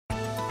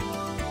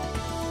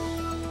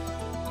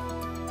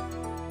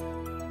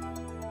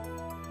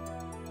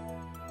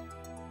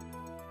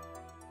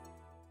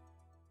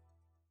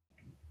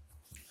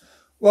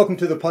Welcome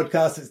to the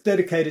podcast that's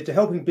dedicated to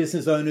helping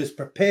business owners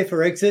prepare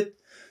for exit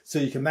so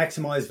you can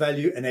maximize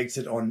value and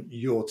exit on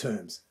your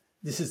terms.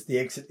 This is the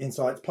Exit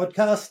Insights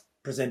podcast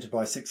presented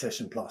by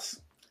Succession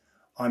Plus.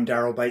 I'm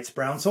Daryl Bates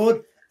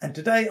Brownsword, and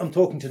today I'm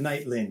talking to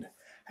Nate Lind.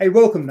 Hey,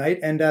 welcome,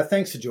 Nate, and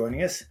thanks for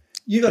joining us.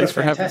 You got Thanks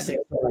a fantastic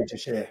story to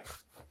share.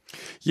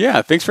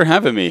 Yeah, thanks for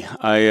having me.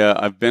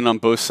 I've been on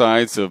both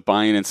sides of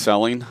buying and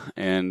selling,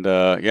 and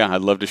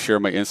I'd love to share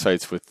my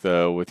insights with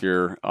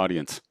your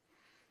audience.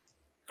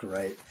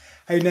 Great.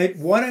 Hey, Nate,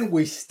 why don't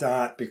we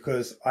start?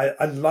 Because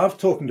I love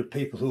talking to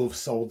people who have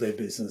sold their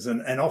business,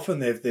 and often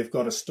they've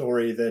got a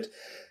story that,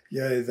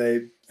 you know,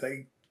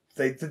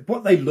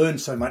 they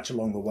learned so much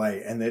along the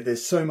way, and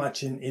there's so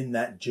much in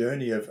that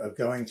journey of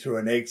going through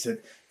an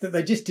exit that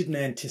they just didn't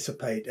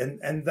anticipate,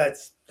 and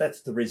that's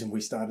the reason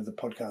we started the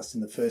podcast in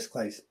the first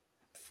place,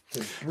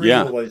 to bring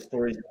all those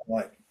stories to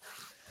light.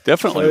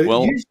 Definitely.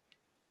 So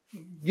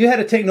you had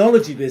a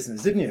technology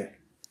business, didn't you?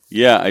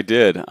 Yeah, I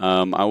did.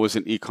 I was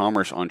an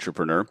e-commerce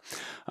entrepreneur.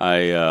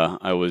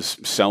 I was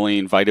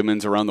selling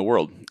vitamins around the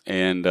world,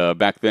 and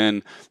back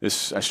then, I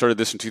started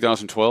this in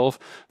 2012.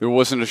 There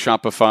wasn't a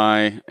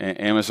Shopify.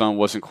 Amazon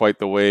wasn't quite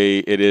the way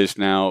it is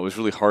now. It was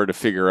really hard to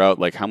figure out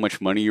like how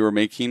much money you were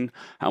making,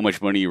 how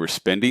much money you were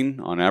spending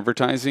on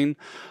advertising.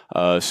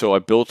 So I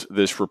built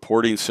this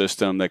reporting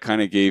system that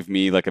kind of gave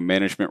me like a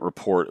management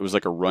report. It was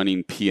like a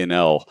running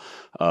P&L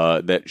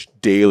that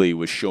daily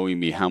was showing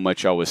me how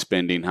much I was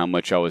spending, how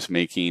much I was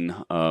making.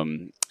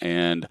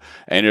 And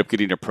I ended up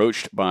getting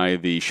approached by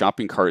the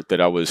shopping cart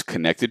that I was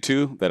connected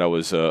to, that I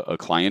was a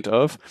client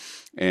of.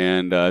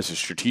 And as a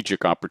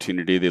strategic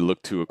opportunity, they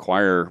looked to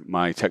acquire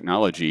my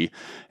technology,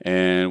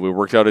 and we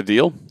worked out a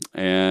deal.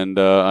 And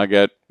I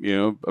got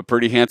a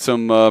pretty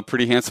handsome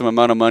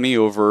amount of money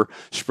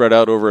spread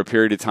out over a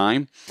period of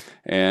time.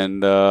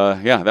 And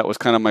that was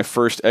kind of my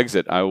first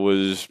exit. I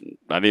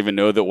didn't even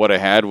know that what I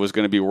had was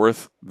going to be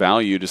worth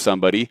value to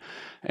somebody,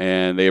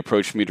 and they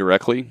approached me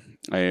directly.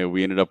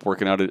 We ended up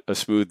working out a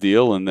smooth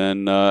deal, and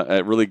then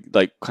it really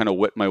kind of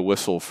wet my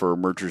whistle for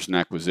mergers and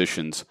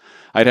acquisitions.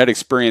 I'd had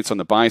experience on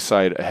the buy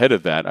side ahead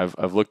of that.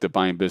 I've looked at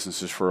buying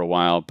businesses for a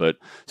while, but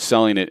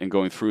selling it and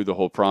going through the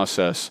whole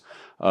process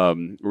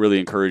really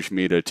encouraged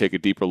me to take a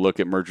deeper look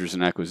at mergers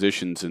and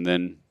acquisitions. And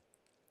then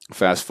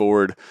fast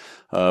forward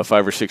 5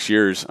 or 6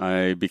 years,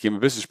 I became a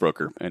business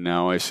broker, and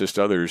now I assist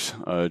others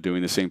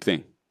doing the same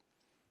thing.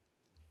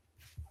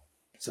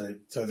 So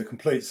the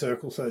complete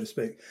circle, so to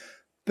speak.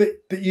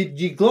 But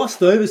you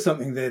glossed over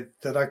something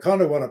that I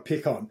kind of want to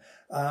pick on.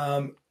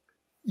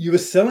 You were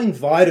selling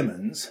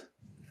vitamins,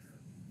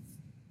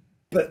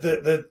 but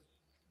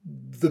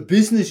the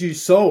business you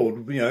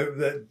sold,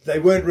 they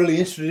weren't really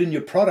interested in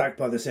your product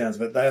by the sounds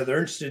of it. They're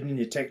interested in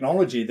your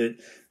technology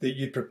that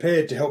you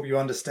prepared to help you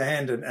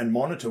understand and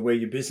monitor where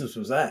your business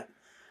was at.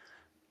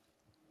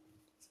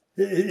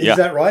 Is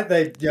that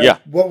right? Yeah.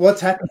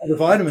 What's happened to the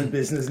vitamin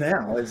business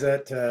now? Is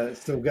that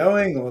still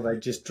going, or they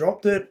just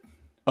dropped it?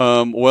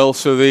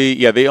 So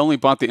they only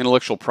bought the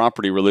intellectual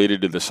property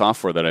related to the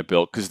software that I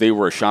built because they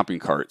were a shopping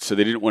cart. So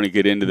they didn't want to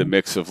get into the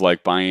mix of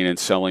like buying and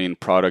selling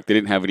product. They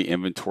didn't have any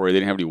inventory. They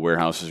didn't have any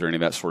warehouses or any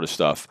of that sort of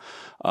stuff.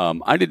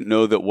 I didn't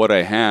know that what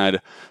I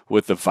had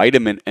with the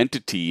vitamin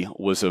entity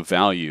was of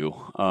value.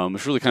 It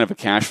was really kind of a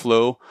cash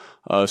flow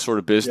sort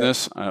of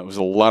business. It was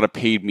a lot of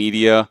paid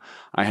media.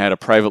 I had a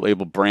private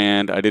label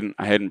brand. I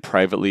hadn't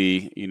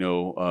privately,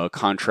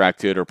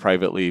 contracted or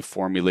privately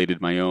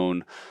formulated my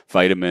own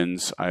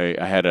vitamins. I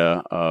had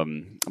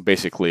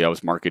basically I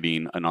was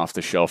marketing an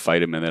off-the-shelf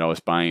vitamin that I was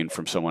buying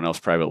from someone else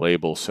private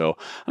label. So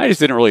I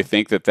just didn't really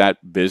think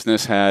that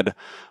business had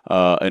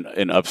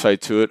an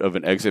upside to it of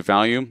an exit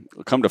value.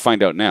 Come to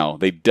find out now,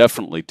 they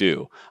definitely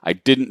do. I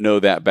didn't know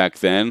that back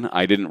then.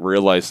 I didn't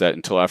realize that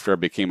until after I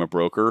became a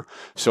broker.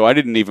 So I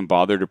didn't even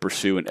bother to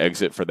pursue an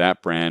exit for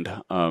that brand.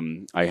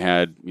 I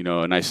had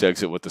a nice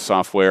exit with the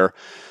software.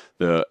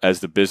 As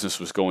the business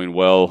was going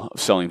well,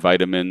 selling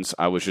vitamins,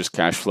 I was just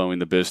cash flowing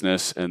the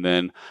business. And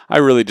then I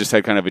really just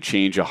had kind of a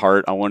change of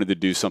heart. I wanted to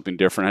do something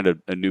different. I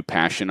had a new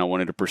passion I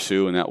wanted to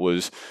pursue, and that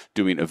was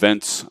doing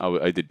events.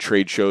 I did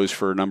trade shows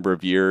for a number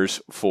of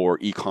years for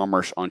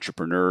e-commerce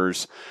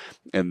entrepreneurs.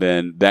 And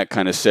then that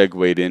kind of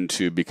segued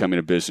into becoming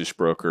a business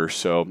broker.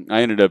 So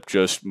I ended up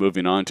just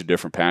moving on to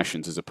different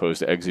passions as opposed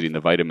to exiting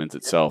the vitamins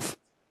itself.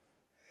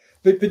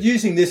 But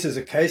using this as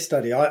a case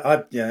study,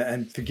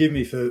 and forgive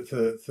me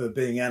for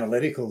being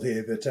analytical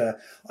here, but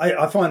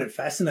I find it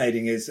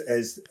fascinating as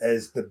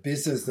the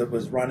business that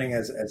was running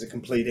as a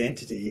complete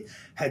entity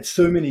had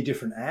so many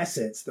different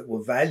assets that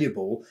were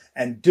valuable,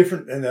 and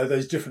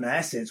those different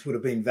assets would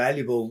have been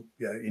valuable,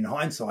 in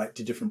hindsight,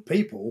 to different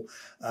people,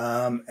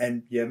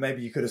 and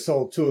maybe you could have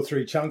sold 2 or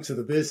 3 chunks of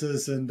the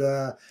business and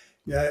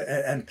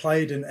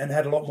played and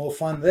had a lot more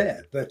fun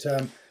there, but.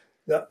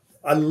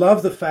 I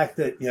love the fact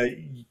that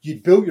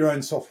you'd built your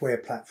own software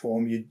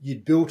platform.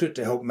 You'd built it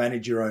to help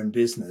manage your own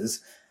business,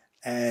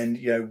 and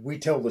we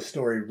tell the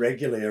story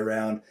regularly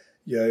around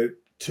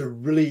to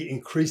really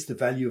increase the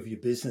value of your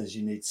business,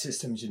 you need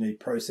systems, you need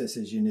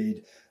processes, you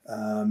need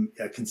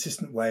a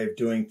consistent way of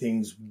doing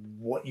things.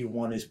 What you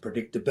want is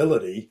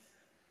predictability.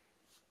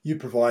 You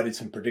provided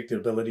some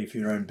predictability for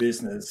your own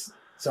business.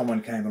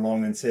 Someone came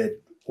along and said,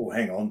 oh,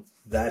 hang on,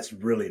 that's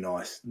really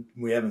nice.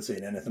 We haven't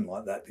seen anything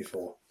like that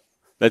before.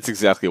 That's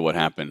exactly what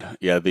happened.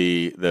 Yeah,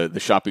 the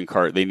shopping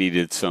cart, they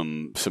needed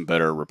some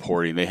better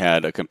reporting. They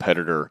had a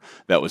competitor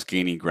that was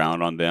gaining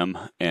ground on them,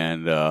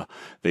 and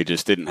they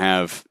just didn't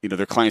have,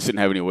 their clients didn't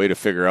have any way to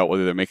figure out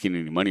whether they're making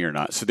any money or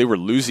not. So they were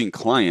losing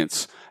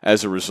clients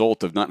as a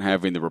result of not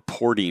having the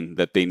reporting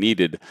that they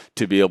needed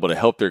to be able to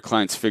help their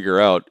clients figure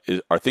out,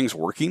 are things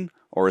working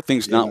or are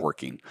things not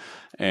working?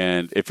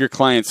 And if your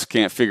clients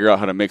can't figure out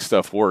how to make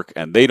stuff work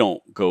and they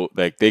don't go,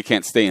 like they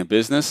can't stay in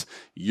business,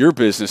 your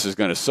business is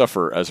going to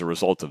suffer as a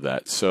result of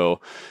that.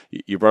 So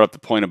you brought up the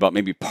point about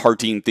maybe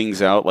parting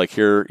things out. Like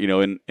here,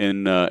 in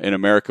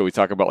America, we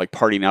talk about like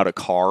parting out a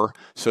car,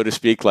 so to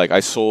speak. Like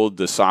I sold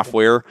the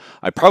software.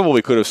 I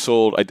probably could have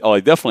sold, I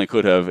definitely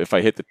could have if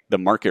I hit the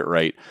market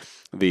right.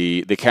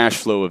 The cash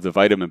flow of the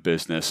vitamin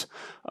business,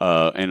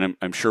 and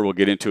I'm sure we'll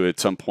get into it at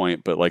some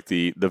point, but like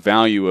the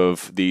value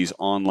of these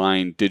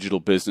online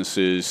digital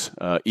businesses,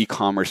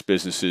 e-commerce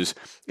businesses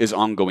is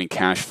ongoing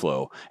cash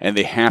flow, and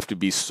they have to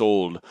be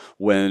sold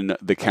when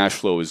the cash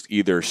flow is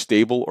either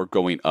stable or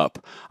going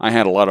up. I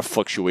had a lot of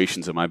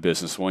fluctuations in my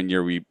business. One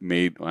year we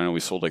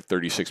sold like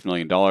 $36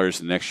 million.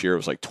 The next year it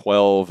was like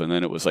 12, and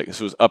then it was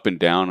up and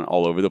down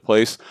all over the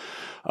place.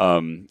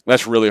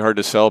 That's really hard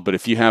to sell, but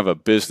if you have a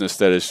business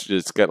that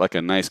it's got like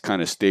a nice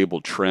kind of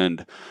stable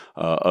trend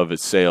of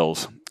its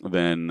sales,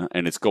 then,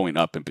 and it's going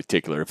up in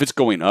particular, if it's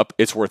going up,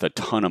 it's worth a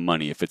ton of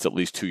money if it's at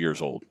least 2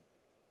 years old.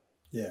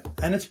 Yeah,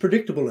 and it's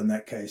predictable in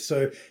that case.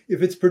 So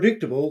if it's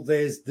predictable,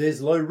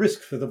 there's low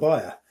risk for the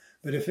buyer.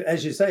 But if,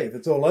 as you say, if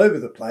it's all over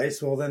the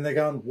place, well, then they're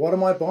going, what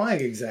am I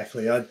buying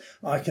exactly?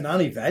 I can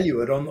only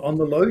value it on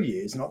the low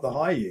years, not the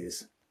high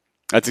years.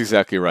 That's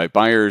exactly right.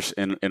 Buyers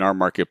in our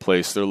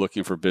marketplace, they're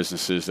looking for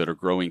businesses that are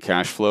growing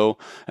cash flow,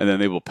 and then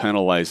they will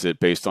penalize it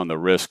based on the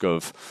risk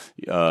of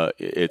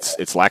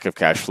its lack of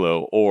cash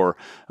flow, or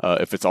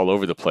if it's all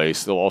over the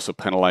place, they'll also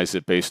penalize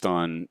it based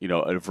on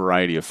a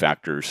variety of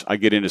factors. I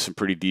get into some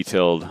pretty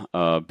detailed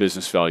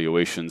business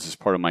valuations as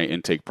part of my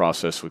intake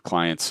process with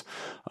clients.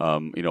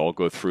 I'll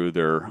go through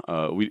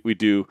we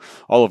do,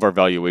 all of our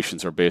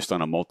valuations are based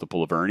on a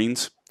multiple of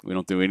earnings. We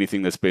don't do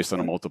anything that's based on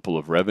a multiple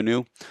of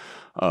revenue.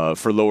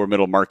 For lower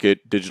middle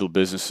market digital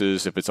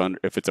businesses, if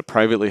it's a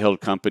privately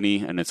held company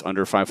and it's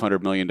under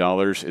 $500 million,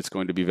 it's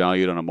going to be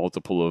valued on a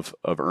multiple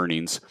of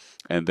earnings,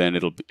 and then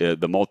it'll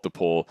the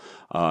multiple.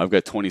 I've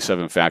got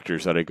 27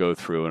 factors that I go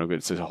through, and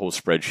it's a whole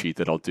spreadsheet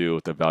that I'll do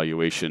with the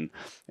valuation,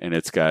 and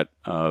it's got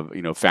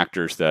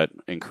factors that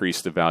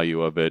increase the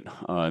value of it,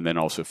 and then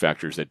also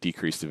factors that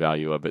decrease the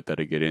value of it that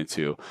I get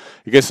into.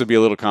 I guess it'll be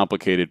a little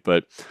complicated,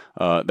 but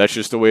that's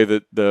just the way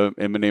that the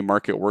M&A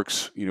market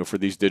works. For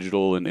these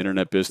digital and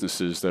internet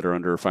businesses that are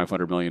under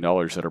 $500 million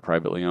that are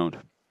privately owned.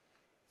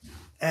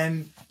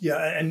 And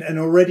and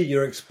already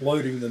you're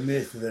exploding the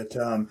myth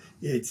that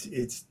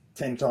it's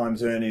 10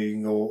 times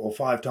earning or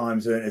 5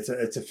 times earning.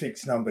 It's a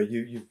fixed number.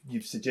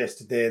 You've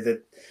suggested there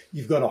that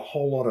you've got a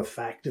whole lot of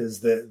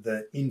factors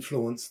that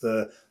influence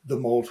the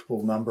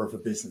multiple number of a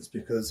business,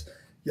 because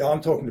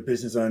I'm talking to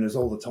business owners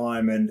all the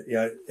time, and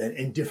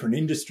in different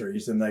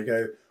industries, and they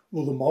go,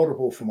 well, the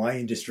multiple for my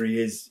industry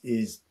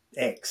is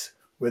X,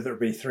 whether it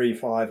be 3,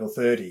 5 or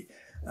 30.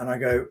 And I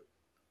go,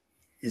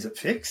 is it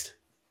fixed?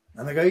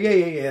 And they go,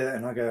 yeah.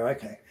 And I go,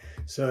 okay.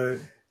 So,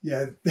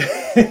 yeah,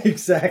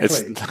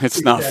 exactly.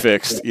 It's not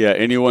fixed. Yeah,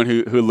 anyone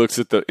who looks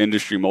at the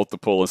industry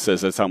multiple and says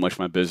that's how much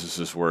my business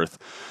is worth,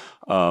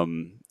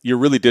 you're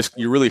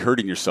really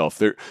hurting yourself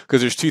there,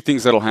 because there's two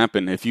things that'll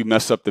happen if you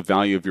mess up the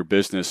value of your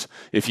business.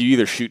 If you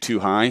either shoot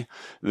too high,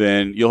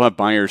 then you'll have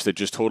buyers that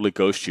just totally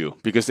ghost you,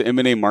 because the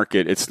M&A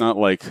market, it's not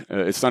like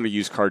it's not a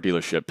used car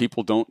dealership.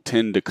 People don't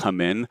tend to come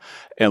in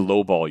and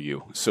lowball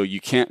you, so you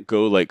can't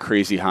go like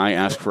crazy high,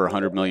 ask for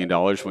 $100 million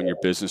when your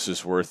business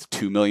is worth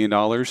 $2 million.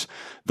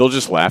 They'll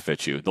just laugh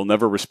at you. They'll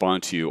never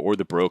respond to you or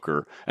the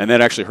broker, and that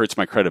actually hurts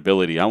my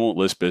credibility. I won't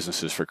list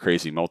businesses for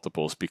crazy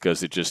multiples,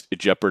 because it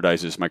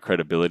jeopardizes my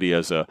credibility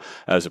as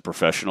a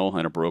professional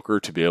and a broker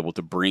to be able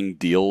to bring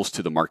deals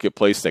to the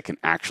marketplace that can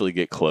actually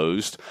get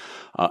closed.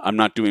 I'm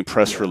not doing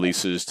press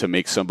releases to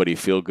make somebody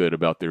feel good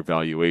about their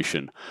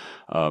valuation.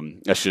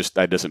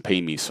 That doesn't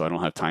pay me, so I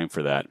don't have time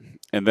for that.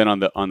 And then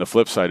on the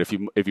flip side, if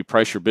you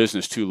price your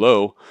business too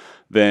low,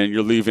 then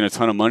you're leaving a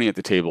ton of money at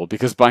the table,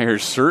 because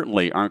buyers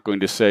certainly aren't going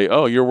to say,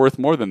 "Oh, you're worth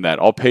more than that.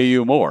 I'll pay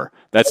you more."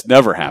 That's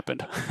never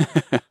happened.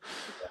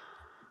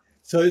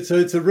 So it's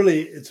a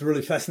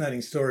really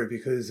fascinating story,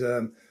 because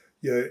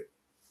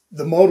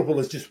the multiple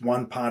is just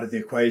one part of the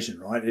equation,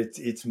 right?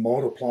 It's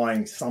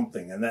multiplying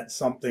something, and that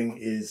something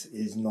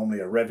is normally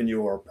a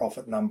revenue or a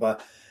profit number.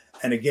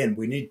 And again,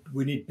 we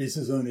need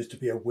business owners to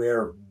be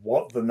aware of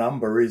what the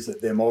number is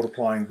that they're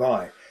multiplying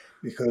by.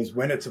 because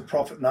when it's a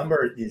profit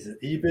number, is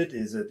it EBIT?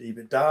 Is it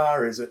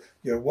EBITDA? Is it,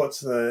 what's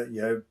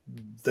the,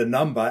 the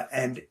number,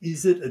 and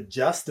is it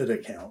adjusted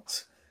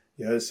accounts?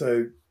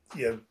 So,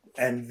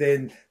 and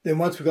then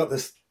once we've got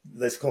this,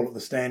 let's call it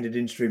the standard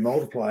industry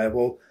multiplier.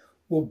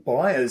 Well,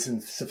 buyers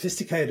and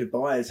sophisticated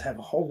buyers have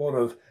a whole lot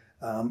of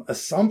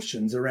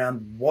assumptions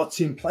around what's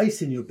in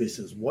place in your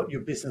business, what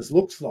your business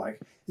looks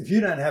like. If you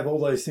don't have all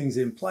those things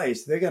in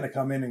place, they're going to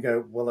come in and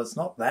go, well, it's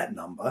not that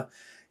number.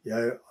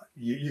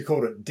 You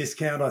called it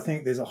discount. I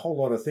think there's a whole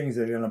lot of things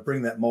that are going to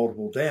bring that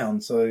multiple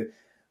down. So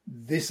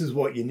this is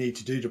what you need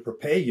to do to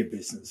prepare your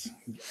business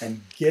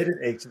and get it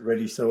exit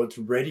ready, so it's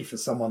ready for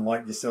someone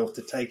like yourself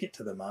to take it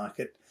to the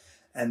market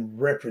and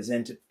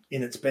represent it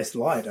in its best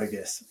light, I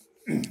guess.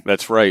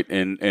 That's right.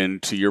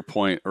 And to your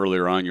point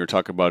earlier on, you were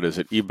talking about, is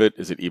it EBIT?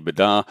 Is it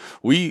EBITDA?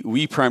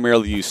 We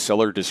primarily use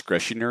seller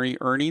discretionary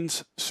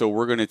earnings. So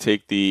we're going to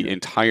take the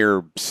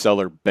entire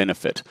seller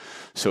benefit.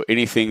 So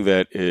anything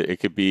that it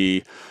could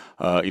be,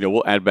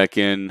 we'll add back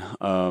in,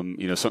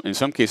 in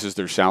some cases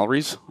there's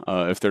salaries.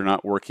 If they're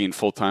not working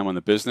full time on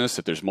the business,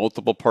 if there's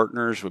multiple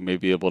partners, we may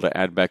be able to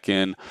add back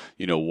in,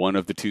 one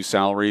of the two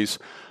salaries.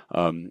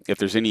 If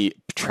there's any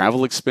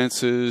travel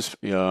expenses,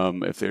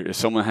 if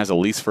someone has a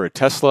lease for a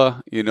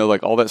Tesla,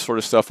 like all that sort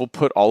of stuff, we'll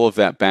put all of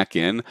that back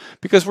in,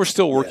 because we're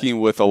still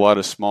working with a lot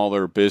of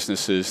smaller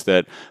businesses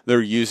that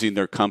they're using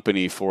their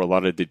company for a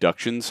lot of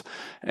deductions,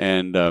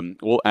 and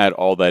we'll add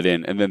all that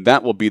in, and then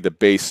that will be the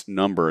base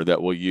number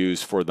that we'll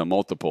use for the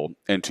multiple.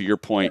 And to your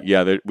point,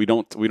 we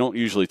don't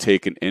usually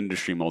take an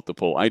industry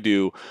multiple. I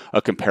do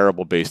a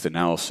comparable based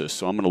analysis.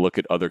 So I'm going to look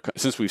at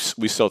since we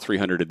sell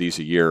 300 of these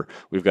a year,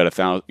 we've got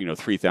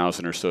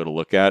 3,000 or so to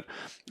look at.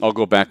 I'll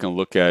go back and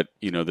look at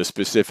the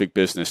specific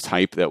business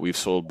type that we've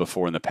sold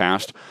before in the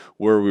past,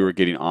 where we were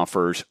getting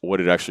offers, what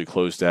it actually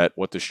closed at,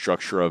 what the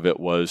structure of it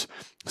was,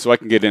 so I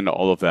can get into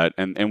all of that.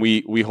 And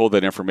we hold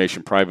that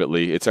information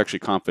privately. It's actually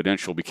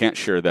confidential. We can't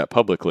share that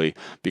publicly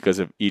because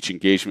of each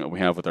engagement we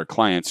have with our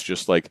clients.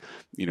 Just like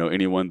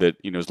anyone that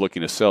is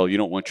looking to sell, you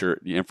don't want your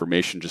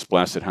information just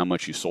blasted how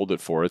much you sold it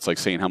for. It's like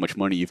saying how much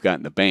money you've got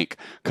in the bank.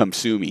 Come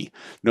sue me.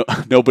 No,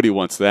 nobody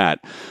wants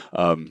that.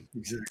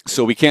 Exactly.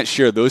 So we can't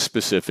share those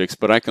specifics,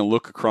 but I can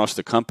look across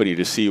the company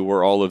to see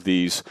where all of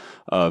these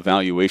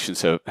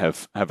valuations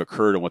have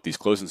occurred and what these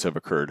closings have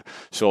occurred.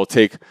 So I'll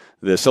take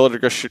the seller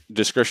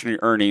discretionary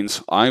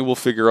earnings. I will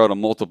figure out a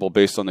multiple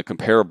based on the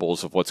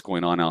comparables of what's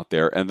going on out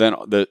there. And then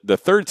the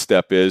third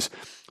step is,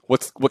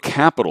 what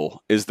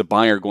capital is the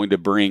buyer going to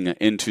bring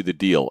into the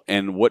deal,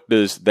 and what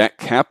does that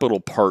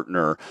capital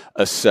partner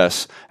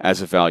assess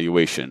as a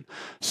valuation?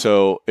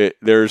 So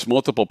there's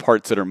multiple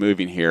parts that are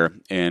moving here,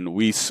 and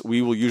we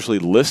will usually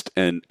list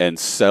and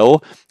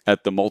sell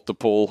at the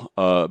multiple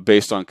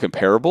based on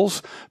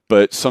comparables,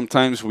 but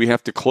sometimes we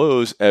have to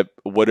close at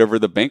whatever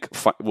the bank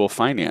will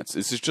finance.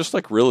 This is just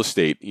like real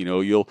estate.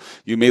 You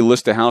may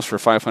list a house for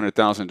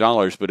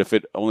 $500,000, but if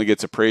it only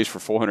gets appraised for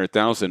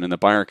 $400,000 and the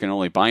buyer can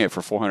only buy it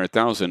for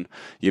 $400,000,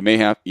 you may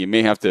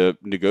have to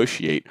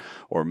negotiate,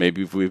 or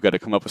maybe we've got to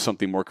come up with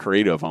something more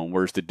creative on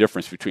where's the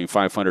difference between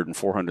 $500,000 and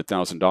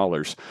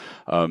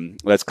 $400,000.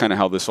 That's kind of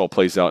how this all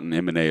plays out in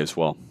M&A as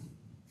well.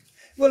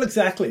 Well,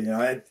 exactly.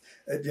 A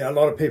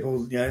lot of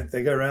people,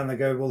 they go around and they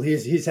go, well,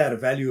 here's how to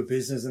value a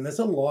business. And there's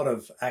a lot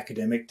of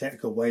academic,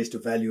 technical ways to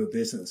value a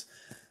business.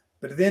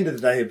 But at the end of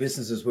the day, a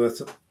business is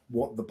worth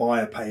what the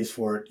buyer pays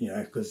for it,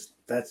 because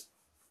that's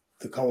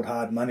the cold,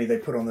 hard money they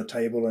put on the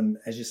table. And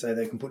as you say,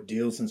 they can put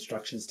deals and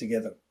structures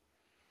together.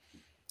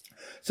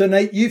 So,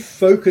 Nate, you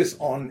focus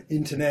on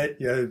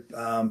internet,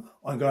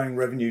 ongoing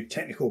revenue,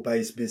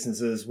 technical-based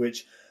businesses,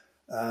 which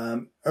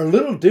are a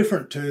little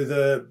different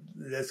to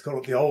let's call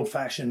it the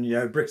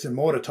old-fashioned, bricks and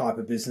mortar type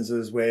of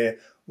businesses where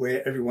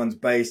everyone's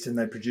based and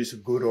they produce a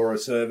good or a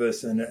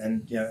service and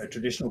a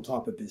traditional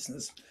type of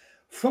business.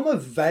 From a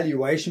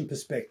valuation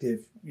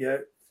perspective,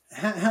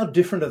 how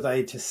different are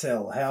they to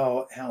sell?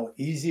 How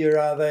easier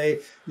are they?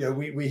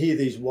 We hear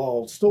these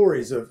wild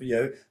stories of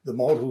the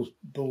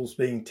multiples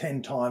being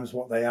 10 times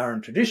what they are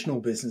in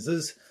traditional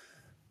businesses.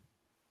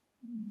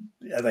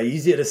 Are they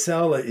easier to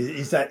sell?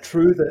 Is that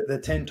true, that the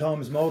 10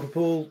 times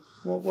multiple?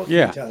 What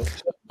can you tell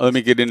us? Let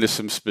me get into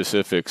some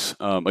specifics.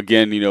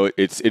 Again,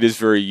 it is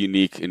very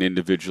unique and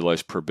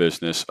individualized per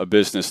business. A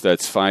business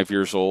that's 5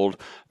 years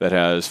old, that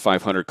has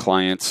 500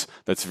 clients,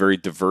 that's very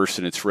diverse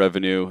in its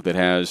revenue, that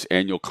has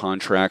annual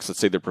contracts. Let's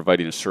say they're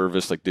providing a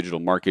service like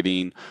digital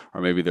marketing, or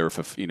maybe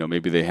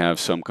they have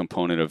some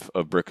component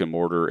of brick and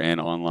mortar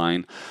and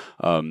online.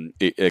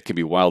 It can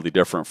be wildly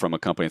different from a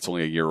company that's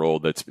only a year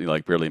old that's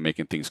like barely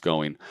making things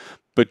going.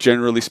 But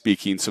generally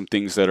speaking, some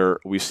things that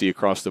we see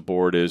across the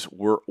board is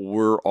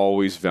we're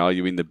always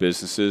valuing the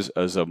businesses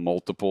as a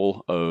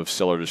multiple of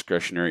seller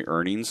discretionary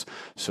earnings.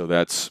 So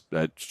that's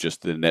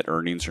just the net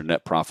earnings or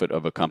net profit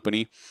of a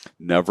company,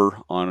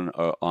 never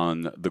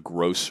on the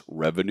gross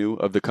revenue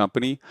of the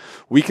company.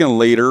 We can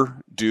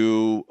later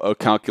do a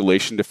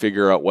calculation to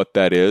figure out what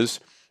that is,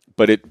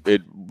 but it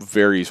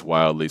varies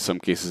wildly. Some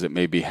cases it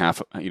may be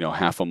half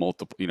a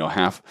multiple,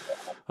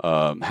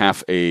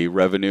 half a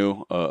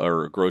revenue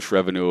or gross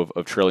revenue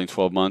of trailing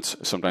 12 months.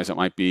 Sometimes it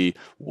might be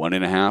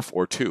 1.5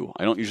 or 2.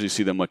 I don't usually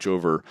see them much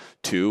over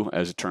 2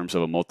 as in terms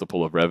of a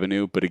multiple of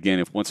revenue. But again,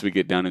 if once we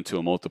get down into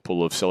a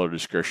multiple of seller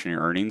discretionary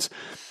earnings,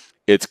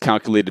 it's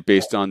calculated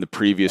based on the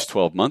previous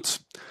 12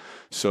 months.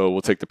 So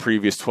we'll take the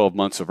previous 12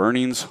 months of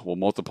earnings, we'll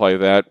multiply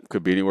that,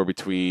 could be anywhere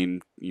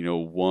between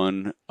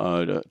 1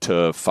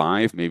 to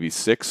 5, maybe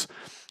 6.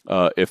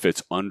 If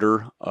it's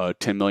under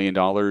 $10 million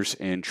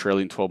in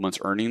trailing 12 months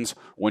earnings,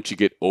 once you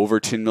get over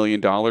 $10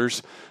 million,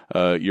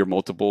 your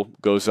multiple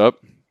goes up.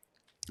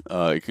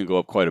 It can go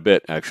up quite a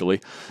bit, actually.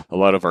 A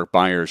lot of our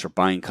buyers are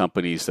buying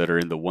companies that are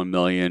in the $1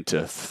 million to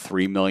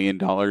 $3 million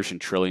in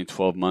trailing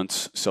 12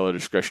 months seller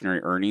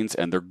discretionary earnings,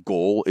 and their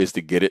goal is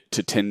to get it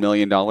to $10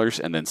 million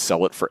and then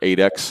sell it for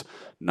 8x,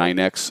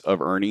 9x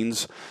of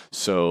earnings.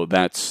 So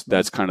that's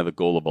kind of the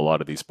goal of a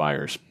lot of these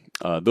buyers.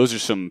 Those are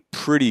some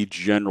pretty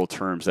general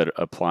terms that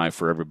apply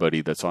for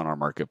everybody that's on our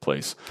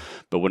marketplace.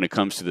 But when it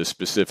comes to the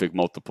specific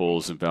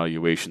multiples and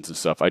valuations and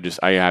stuff,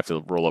 I have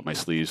to roll up my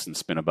sleeves and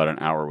spend about an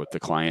hour with the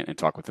client and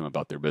talk with them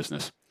about their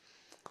business.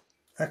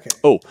 Okay.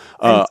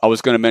 I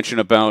was going to mention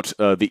about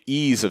the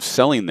ease of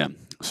selling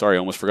them. Sorry, I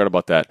almost forgot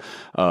about that.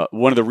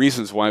 One of the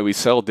reasons why we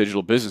sell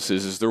digital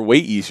businesses is they're way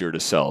easier to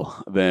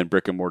sell than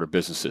brick and mortar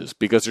businesses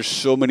because there's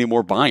so many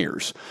more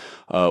buyers.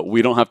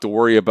 We don't have to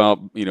worry about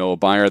a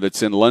buyer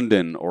that's in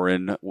London or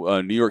in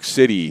New York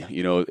City.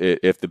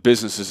 If the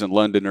business is in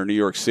London or New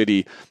York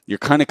City, you're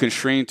kind of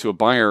constrained to a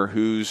buyer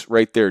who's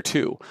right there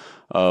too,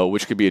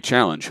 which could be a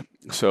challenge.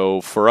 So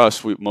for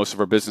us, most of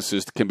our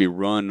businesses can be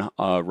run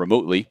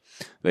remotely.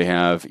 They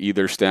have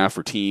either staff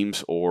or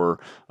teams or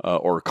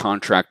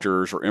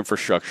contractors or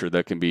infrastructure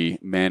that can be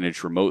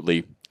managed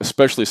remotely.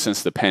 Especially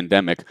since the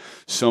pandemic,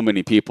 so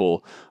many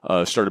people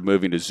started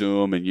moving to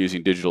Zoom and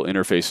using digital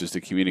interfaces to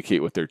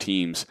communicate with their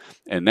teams.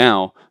 And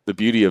now the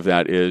beauty of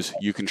that is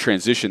you can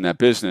transition that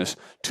business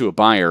to a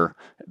buyer.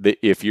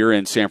 If you're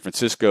in San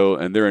Francisco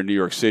and they're in New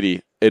York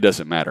City, it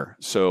doesn't matter.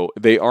 So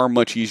they are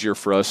much easier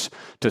for us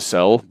to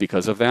sell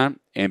because of that.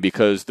 And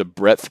because the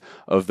breadth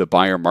of the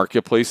buyer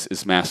marketplace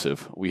is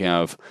massive. We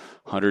have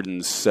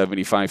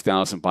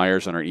 175,000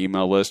 buyers on our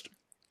email list.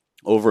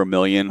 Over 1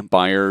 million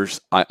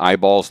buyers,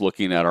 eyeballs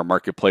looking at our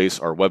marketplace,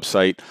 our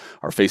website,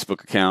 our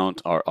Facebook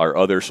account, our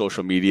other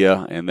social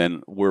media, and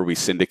then where we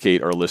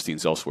syndicate our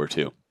listings elsewhere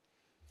too.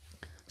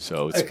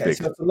 So it's big.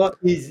 So it's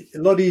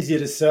a lot easier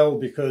to sell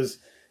because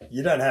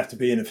you don't have to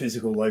be in a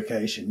physical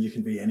location. You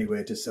can be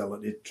anywhere to sell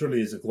it. It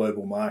truly is a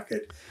global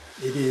market.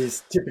 It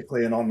is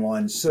typically an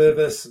online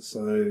service,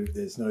 so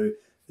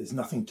there's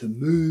nothing to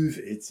move.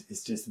 It's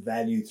just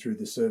value through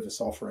the service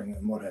offering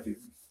and what have you.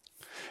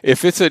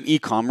 If it's an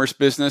e-commerce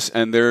business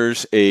and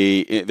there's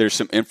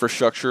some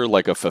infrastructure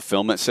like a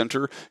fulfillment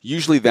center,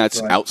 usually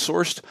that's right.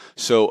 Outsourced.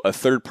 So a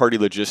third-party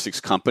logistics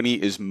company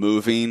is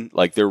moving,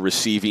 like they're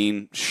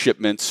receiving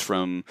shipments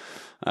from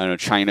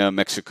China,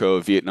 Mexico,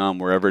 Vietnam,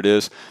 wherever it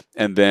is,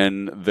 and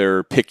then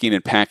they're picking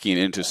and packing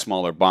into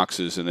smaller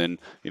boxes and then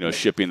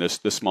shipping the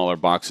smaller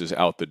boxes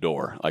out the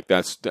door. Like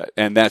that's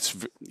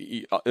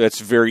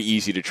very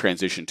easy to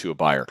transition to a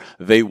buyer.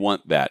 They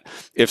want that.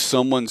 If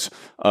someone's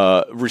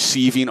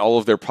receiving all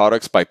of their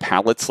products by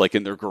pallets, like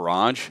in their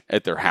garage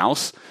at their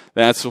house,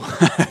 that's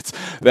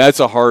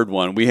a hard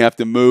one. We have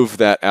to move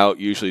that out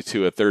usually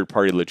to a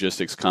third-party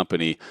logistics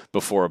company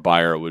before a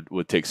buyer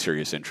would take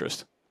serious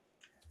interest.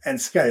 And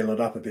scale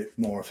it up a bit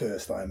more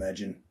first, I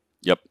imagine.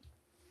 Yep.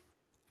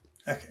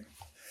 Okay.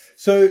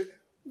 So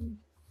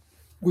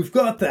we've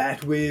got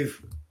that.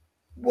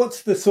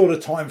 What's the sort of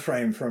time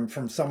frame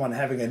from someone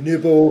having a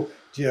nibble,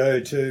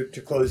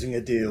 to closing a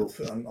deal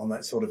on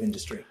that sort of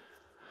industry?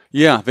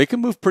 Yeah, they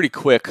can move pretty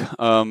quick.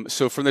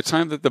 So from the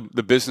time that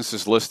the business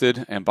is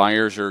listed and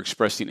buyers are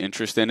expressing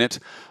interest in it,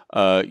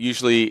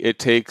 usually it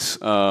takes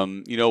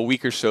a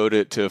week or so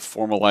to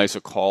formalize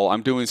a call.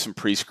 I'm doing some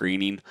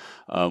pre-screening.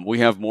 We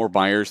have more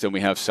buyers than we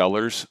have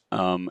sellers,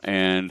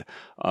 and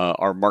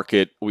our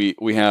market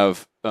we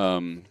have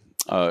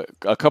a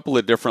couple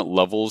of different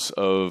levels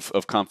of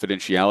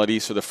confidentiality.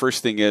 So the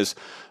first thing is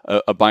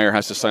a buyer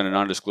has to sign a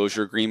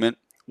non-disclosure agreement.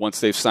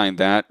 Once they've signed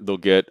that, they'll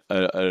get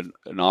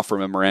an offer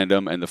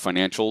memorandum and the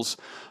financials.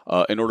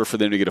 In order for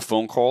them to get a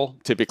phone call,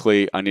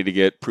 typically I need to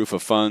get proof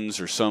of funds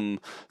or some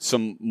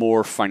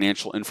more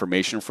financial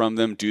information from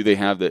them. Do they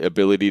have the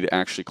ability to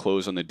actually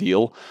close on the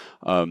deal?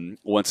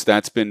 Once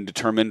that's been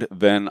determined,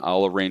 then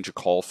I'll arrange a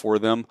call for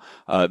them.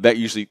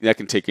 That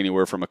can take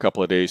anywhere from a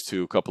couple of days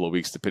to a couple of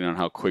weeks, depending on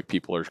how quick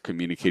people are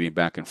communicating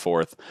back and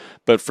forth.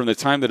 But from the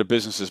time that a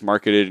business is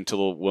marketed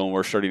until when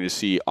we're starting to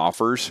see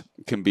offers,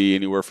 it can be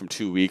anywhere from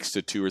 2 weeks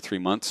to 2 or 3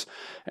 months.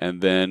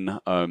 And then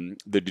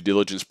the due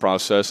diligence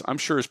process, I'm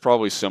sure, is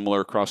probably similar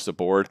across the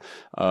board.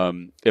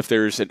 If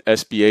there's an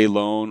SBA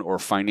loan or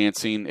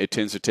financing, it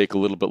tends to take a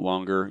little bit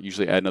longer.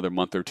 Usually add another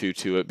month or two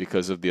to it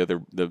because of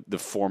the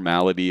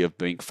formality of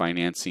bank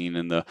financing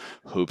and the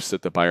hoops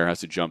that the buyer has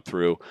to jump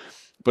through.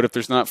 But if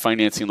there's not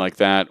financing like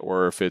that,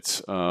 or if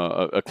it's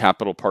a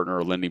capital partner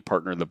or lending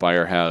partner the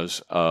buyer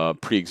has a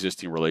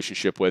pre-existing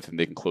relationship with and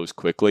they can close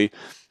quickly,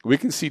 we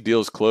can see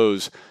deals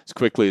close as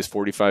quickly as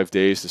 45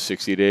 days to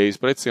 60 days.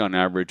 But I'd say on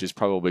average it's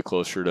probably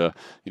closer to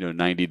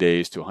 90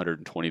 days to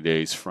 120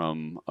 days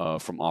from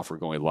offer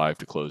going live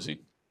to closing.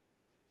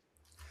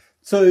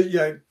 So,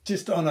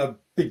 just on a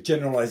big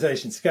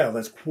generalization scale,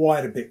 that's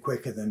quite a bit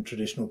quicker than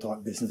traditional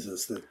type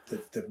businesses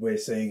that we're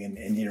seeing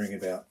and hearing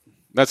about.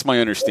 That's my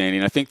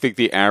understanding. I think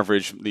the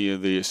average,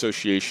 the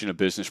Association of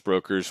Business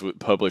Brokers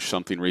published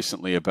something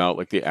recently about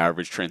like the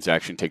average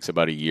transaction takes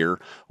about a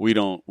year. We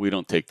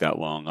don't take that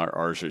long.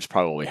 Ours is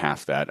probably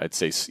half that. I'd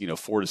say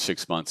 4 to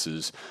 6 months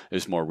is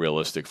more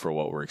realistic for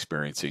what we're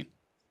experiencing.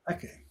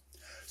 Okay.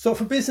 So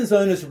for business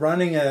owners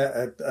running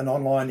an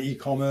online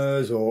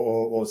e-commerce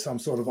or some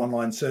sort of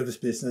online service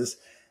business,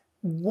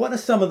 what are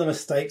some of the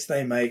mistakes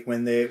they make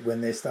when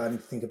they're starting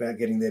to think about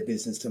getting their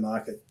business to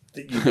market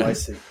that you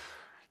guys see?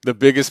 The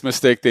biggest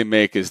mistake they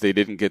make is they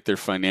didn't get their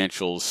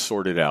financials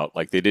sorted out.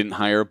 Like they didn't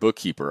hire a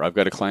bookkeeper. I've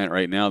got a client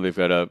right now. They've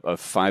got a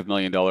 $5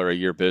 million a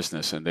year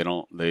business, and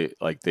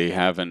they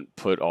haven't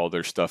put all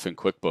their stuff in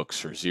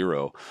QuickBooks or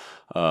Xero.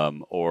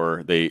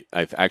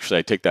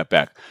 I take that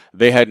back.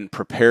 They hadn't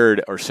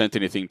prepared or sent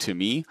anything to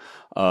me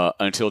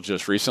until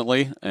just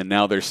recently, and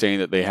now they're saying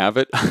that they have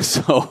it.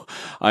 So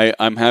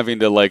I'm having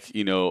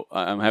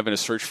to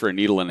search for a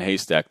needle in a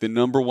haystack. The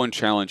number one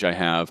challenge I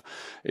have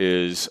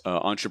is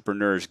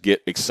entrepreneurs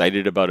get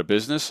excited about a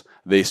business.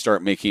 They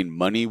start making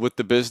money with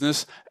the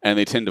business, and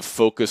they tend to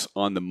focus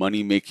on the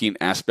money-making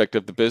aspect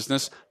of the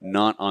business,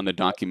 not on the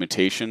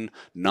documentation,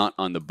 not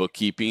on the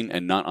bookkeeping,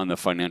 and not on the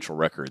financial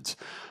records.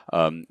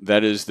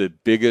 That is the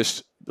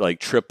biggest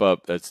trip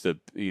up. That's the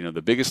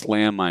biggest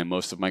landmine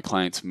most of my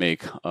clients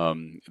make.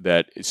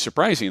 That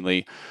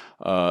surprisingly,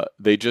 a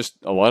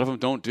lot of them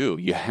don't do.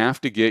 You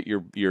have to get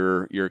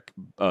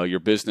your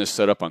business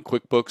set up on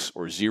QuickBooks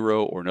or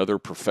Xero or another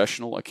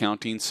professional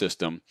accounting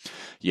system.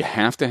 You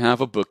have to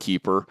have a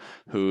bookkeeper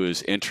who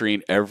is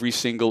entering every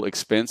single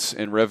expense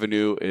and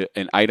revenue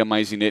and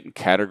itemizing it and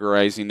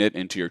categorizing it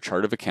into your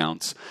chart of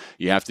accounts.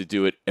 You have to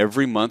do it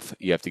every month.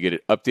 You have to get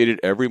it updated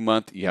every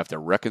month. You have to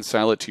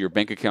reconcile it to your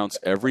bank accounts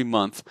every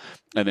month.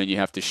 And then you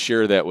have to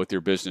share that with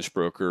your business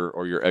broker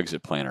or your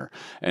exit planner.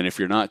 And if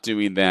you're not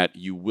doing that,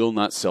 you will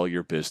not sell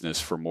your business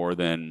for more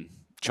than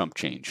chump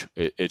change.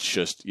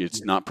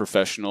 It's not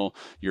professional.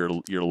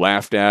 You're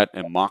laughed at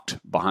and mocked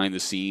behind the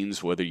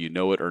scenes, whether you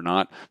know it or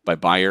not, by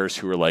buyers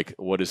who are like,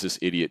 "What is this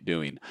idiot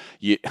doing?"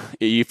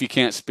 If you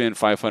can't spend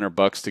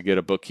 $500 to get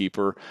a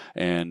bookkeeper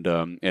and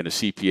a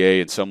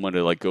CPA and someone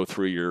to go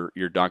through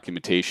your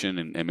documentation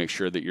and make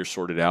sure that you're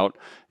sorted out,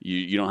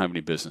 you don't have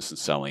any business in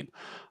selling.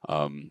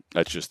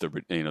 That's just the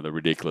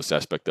ridiculous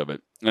aspect of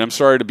it. And I'm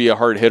sorry to be a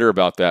hard hitter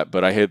about that,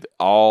 but I had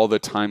all the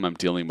time I'm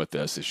dealing with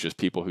this. It's just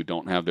people who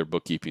don't have their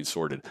bookkeeping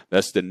sorted.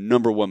 That's the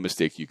number one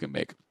mistake you can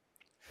make.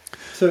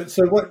 So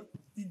what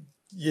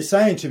you're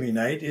saying to me,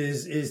 Nate,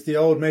 is the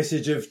old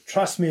message of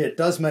trust me, it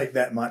does make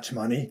that much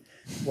money.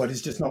 What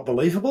is just not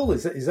believable?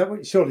 Is that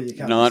what? Surely you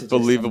can't. Not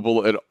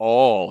believable at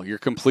all. You're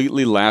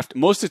completely laughed.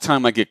 Most of the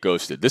time I get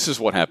ghosted. This is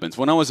what happens.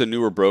 When I was a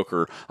newer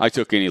broker, I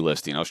took any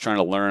listing. I was trying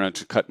to learn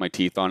to cut my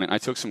teeth on it. I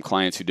took some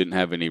clients who didn't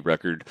have any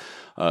records.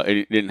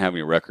 They didn't have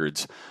any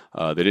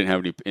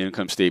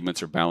income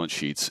statements or balance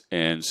sheets.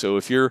 And so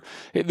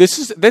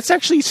that's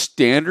actually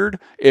standard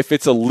if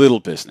it's a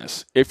little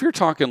business. If you're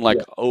talking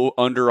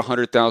under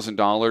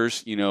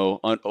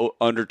 $100,000,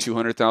 under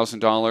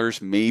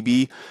 $200,000,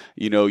 maybe,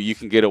 you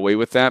can get away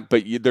with that,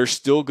 but they're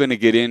still going to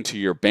get into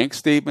your bank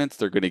statements.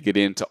 They're going to get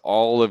into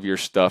all of your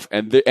stuff,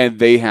 and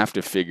they have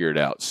to figure it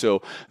out.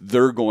 So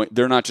they're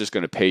not just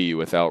going to pay you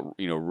without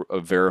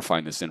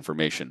verifying this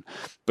information.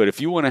 But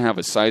if you want to have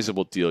a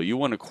sizable deal, you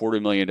want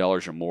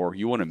 $250,000 or more,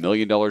 you want $1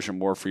 million or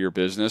more for your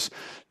business,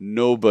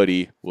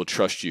 nobody will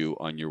trust you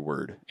on your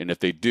word. And if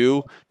they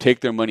do,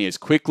 take their money as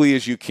quickly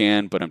as you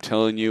can. But I'm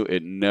telling you,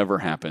 it never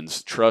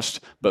happens. Trust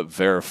but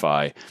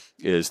verify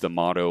is the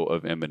motto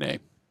of M&A.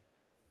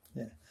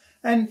 Yeah.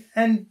 And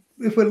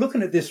if we're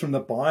looking at this from the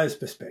buyer's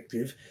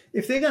perspective,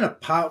 if they're going to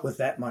part with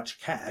that much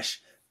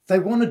cash, they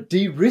want to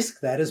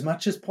de-risk that as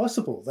much as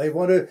possible. They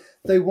want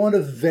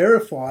to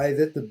verify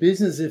that the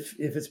business, if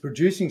it's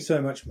producing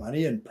so much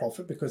money and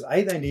profit, because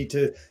they need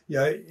to,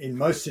 in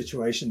most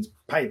situations,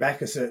 pay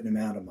back a certain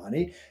amount of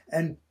money,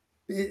 and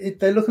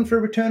they're looking for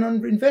a return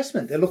on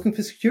investment. They're looking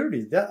for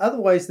security.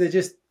 Otherwise, they're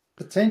just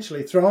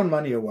potentially throwing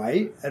money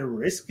away at a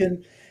risk.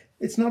 And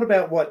it's not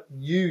about what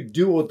you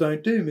do or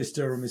don't do, Mr.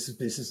 or Mrs.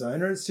 Business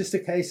Owner. It's just a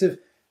case of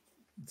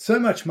so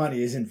much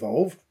money is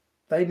involved.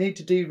 They need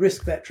to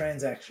de-risk that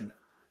transaction.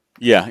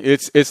 Yeah,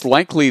 it's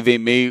likely they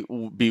may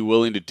be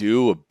willing to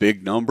do a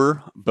big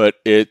number, but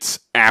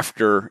it's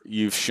after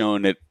you've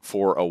shown it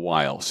for a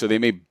while. So they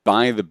may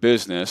buy the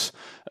business,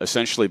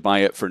 essentially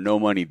buy it for no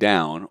money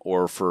down,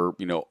 or for,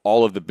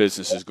 all of the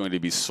business is going to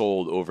be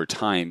sold over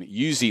time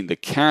using the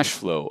cash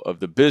flow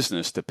of the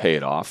business to pay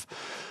it off.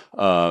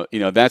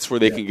 That's where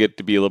they can get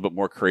to be a little bit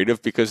more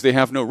creative because they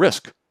have no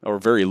risk or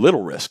very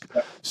little risk.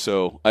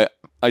 So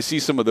I see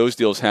some of those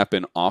deals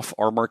happen off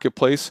our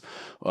marketplace.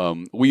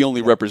 We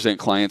only represent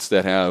clients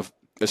that have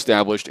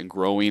established and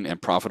growing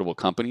and profitable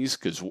companies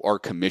because our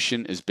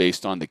commission is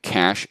based on the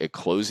cash at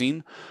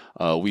closing.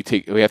 We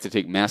have to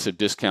take massive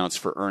discounts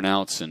for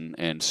earnouts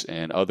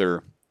and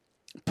other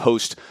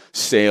post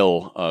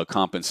sale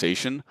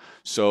compensation.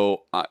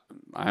 So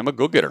I'm a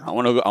go getter. I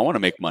want to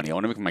make money. I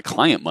want to make my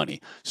client money.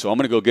 So I'm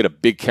going to go get a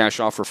big cash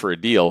offer for a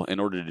deal. In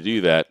order to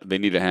do that, they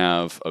need to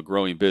have a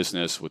growing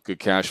business with good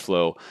cash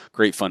flow,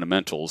 great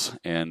fundamentals,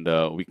 and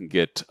we can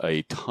get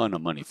a ton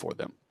of money for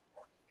them.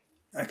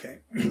 Okay.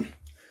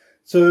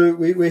 So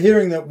we're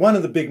hearing that one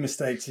of the big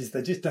mistakes is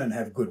they just don't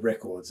have good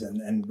records,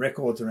 and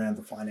records around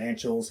the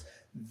financials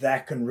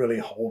that can really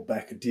hold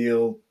back a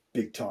deal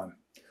big time.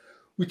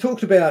 We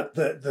talked about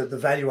the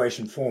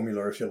valuation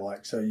formula, if you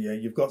like. So yeah,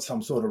 you've got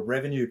some sort of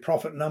revenue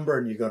profit number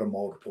and you've got a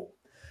multiple.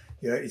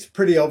 It's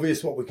pretty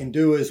obvious what we can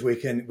do is we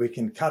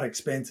can cut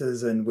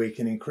expenses and we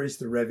can increase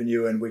the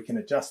revenue and we can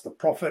adjust the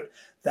profit.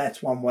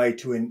 That's one way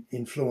to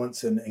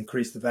influence and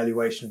increase the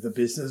valuation of the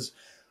business.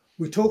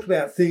 We talked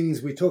about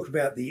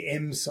the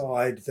M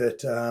side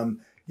that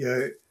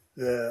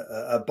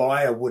a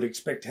buyer would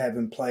expect to have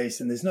in place,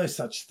 and there's no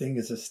such thing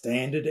as a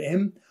standard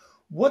M.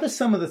 What are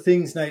some of the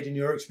things, Nate, in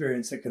your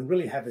experience, that can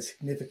really have a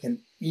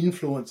significant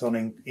influence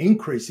on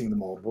increasing the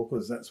multiple?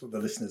 Because that's what the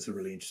listeners are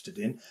really interested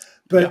in.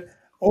 But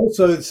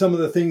also some of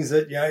the things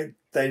that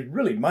they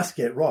really must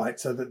get right,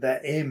 so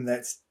that M,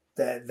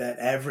 that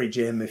average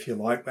M, if you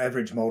like,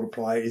 average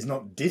multiplier, is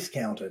not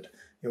discounted.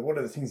 What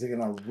are the things that are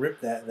going to rip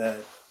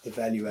the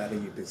value out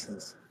of your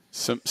business?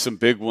 Some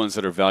big ones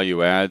that are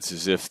value adds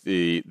is if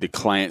the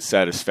client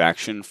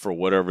satisfaction for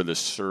whatever the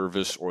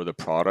service or the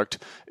product,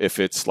 if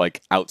it's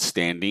like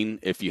outstanding,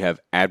 if you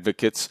have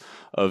advocates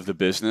of the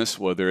business,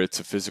 whether it's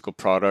a physical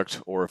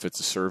product or if it's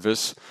a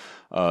service,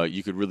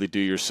 you could really do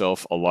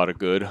yourself a lot of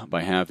good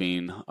by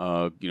having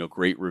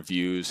great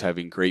reviews,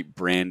 having great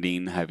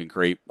branding, having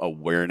great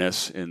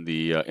awareness in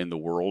the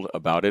world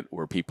about it,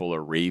 where people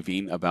are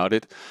raving about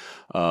it,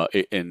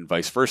 and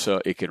vice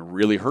versa. It can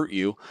really hurt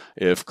you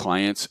if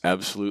clients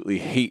absolutely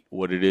hate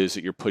what it is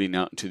that you're putting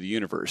out into the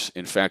universe.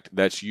 In fact,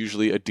 that's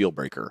usually a deal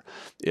breaker.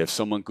 If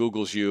someone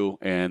Googles you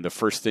and the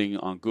first thing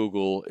on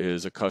Google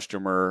is a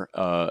customer,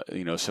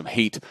 some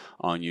hate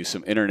on you,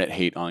 some internet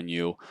hate on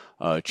you,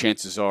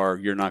 chances are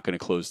you're not going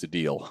to close the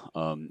deal.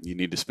 You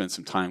need to spend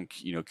some time,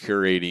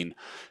 curating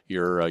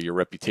your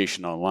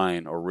reputation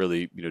online, or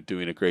really,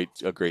 doing a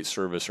great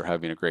service or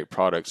having a great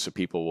product, so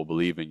people will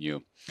believe in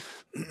you.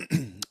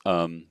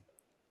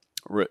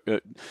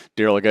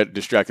 Daryl, I got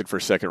distracted for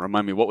a second.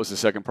 Remind me, what was the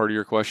second part of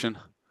your question?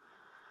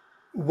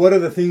 What are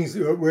the things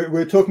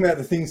we're talking about?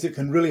 The things that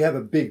can really have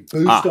a big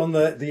boost on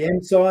the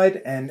end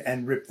side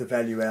and rip the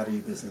value out of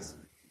your business.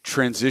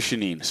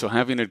 Transitioning. So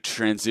having a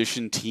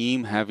transition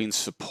team, having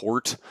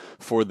support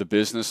for the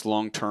business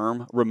long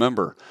term.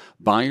 Remember,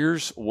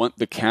 buyers want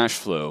the cash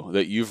flow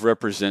that you've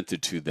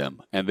represented to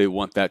them, and they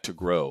want that to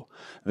grow.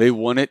 They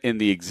want it in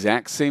the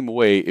exact same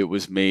way it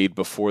was made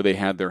before they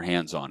had their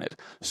hands on it.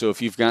 So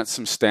if you've got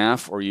some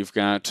staff or you've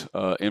got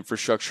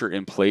infrastructure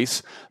in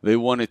place, they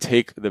want to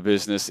take the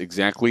business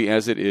exactly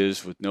as it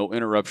is, with no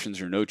interruptions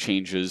or no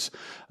changes.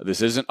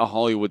 This isn't a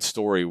Hollywood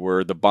story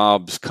where the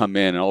Bobs come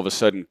in and all of a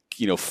sudden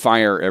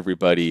fire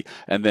everybody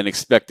and then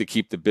expect to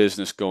keep the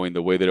business going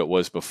the way that it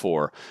was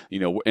before.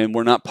 And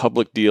we're not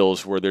public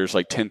deals where there's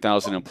like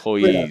 10,000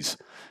 employees.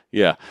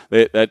 Yeah,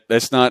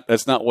 that's not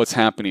what's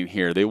happening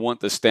here. They want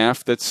the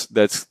staff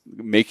that's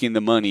making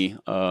the money,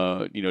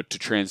 to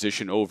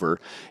transition over.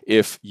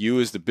 If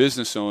you as the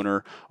business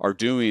owner are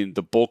doing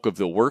the bulk of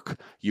the work,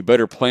 you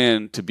better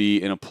plan to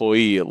be an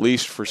employee at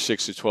least for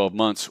 6 to 12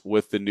 months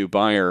with the new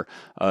buyer,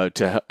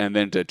 and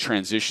then to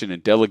transition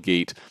and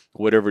delegate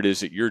whatever it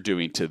is that you're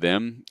doing to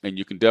them. And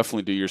you can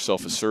definitely do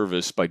yourself a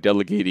service by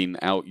delegating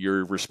out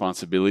your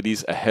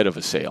responsibilities ahead of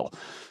a sale.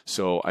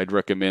 So I'd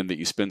recommend that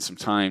you spend some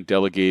time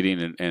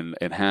delegating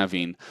and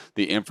having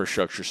the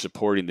infrastructure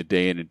supporting the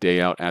day in and day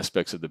out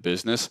aspects of the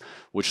business,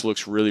 which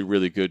looks really,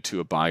 really good to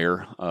a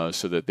buyer,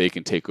 so that they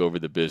can take over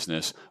the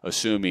business,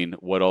 assuming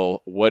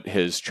what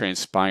has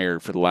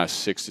transpired for the last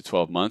 6 to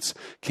 12 months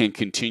can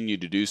continue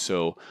to do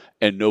so,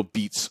 and no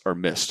beats are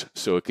missed.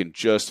 So it can,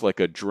 just like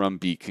a drum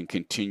beat, can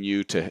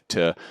continue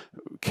to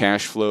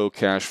cash flow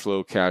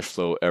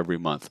every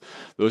month.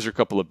 Those are a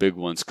couple of big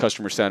ones: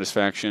 customer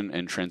satisfaction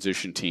and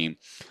transition team.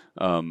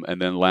 And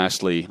then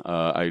lastly,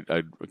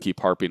 I keep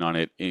harping on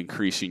it,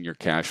 increasing your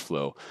cash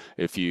flow.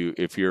 If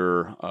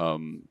you're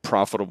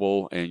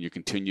profitable and you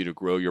continue to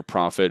grow your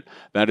profit,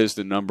 that is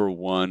the number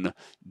one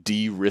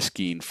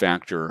de-risking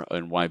factor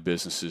in why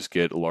businesses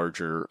get a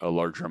larger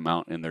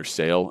amount in their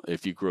sale.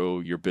 If you grow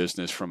your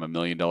business from $1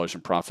 million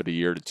in profit a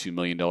year to $2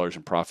 million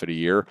in profit a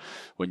year,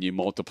 when you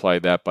multiply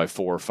that by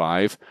 4 or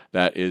 5,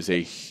 that is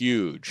a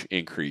huge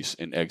increase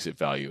in exit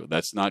value.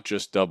 That's not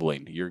just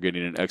doubling; you're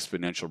getting an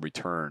exponential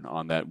return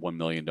on that $1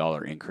 million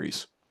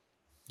increase.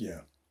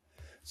 Yeah.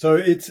 So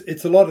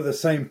it's a lot of the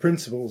same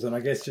principles, and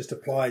I guess just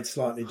applied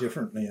slightly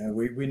differently.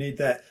 We need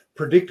that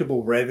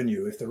predictable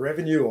revenue. If the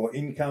revenue or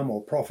income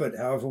or profit,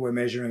 however we're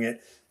measuring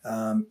it,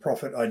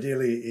 profit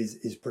ideally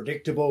is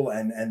predictable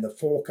and the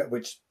forecast,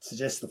 which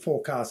suggests the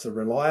forecasts are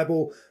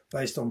reliable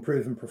based on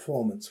proven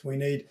performance. We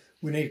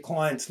need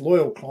clients,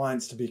 loyal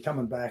clients, to be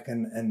coming back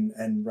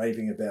and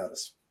raving about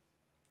us.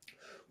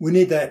 We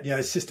need that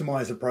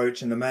systemized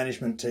approach, and the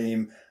management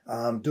team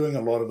doing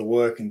a lot of the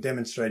work and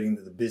demonstrating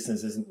that the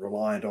business isn't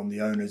reliant on the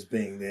owners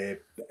being there,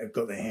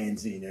 got their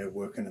hands in,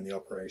 working in the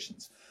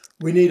operations.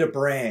 We need a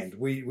brand.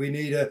 We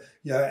need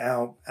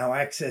our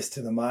access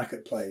to the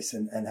marketplace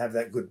and have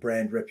that good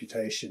brand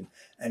reputation,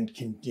 and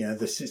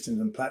the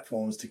systems and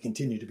platforms to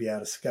continue to be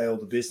able to scale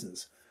the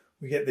business.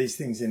 We get these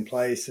things in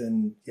place,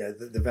 and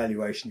the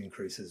valuation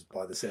increases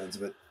by the sounds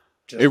of it.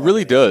 It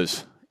really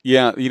does.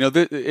 Yeah,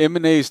 the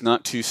M&A is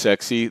not too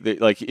sexy.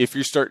 Like if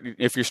you're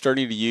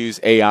starting to use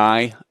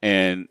AI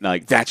and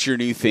like that's your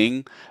new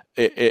thing,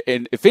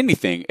 and if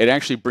anything, it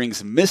actually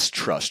brings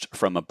mistrust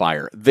from a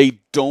buyer. They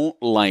don't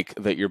like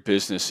that your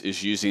business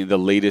is using the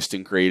latest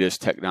and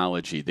greatest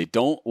technology. They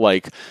don't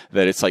like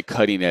that it's like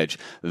cutting edge.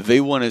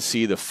 They want to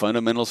see the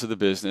fundamentals of the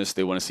business.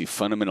 They want to see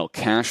fundamental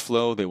cash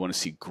flow. They want to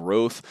see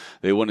growth.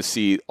 They want to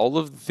see all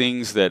of the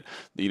things that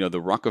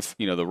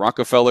the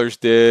Rockefellers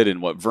did,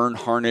 and what Vern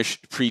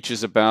Harnish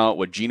preaches about,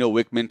 what Gino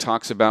Wickman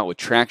talks about with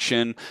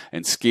traction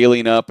and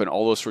scaling up and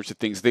all those sorts of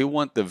things. They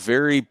want the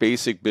very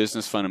basic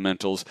business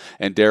fundamentals.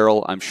 And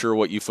Daryl, I'm sure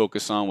what you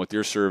focus on with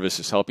your service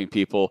is helping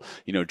people,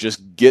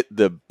 just get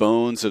the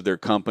bones of their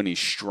company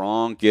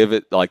strong, give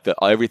it like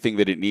everything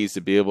that it needs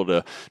to be able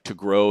to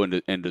grow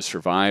and to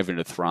survive and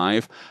to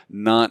thrive.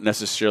 Not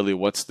necessarily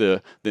what's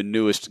the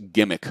newest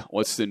gimmick,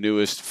 what's the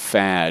newest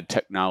fad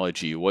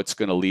technology, what's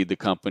going to lead the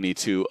company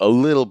to a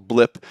little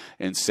blip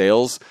in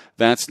sales.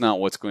 That's not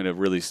what's going to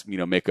really,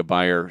 make a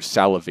buyer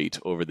salivate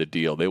over the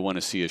deal. They want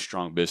to see a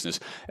strong business.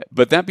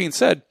 But that being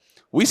said,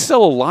 we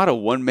sell a lot of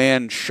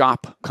one-man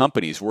shop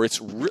companies where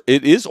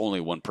it is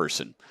only one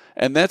person.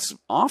 And that's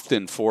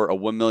often for a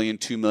 $1 million,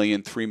 $2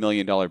 million, $3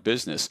 million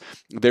business.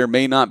 There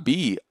may not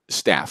be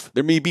staff.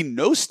 There may be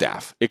no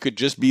staff. It could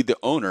just be the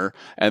owner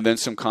and then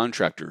some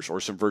contractors or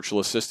some virtual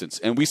assistants.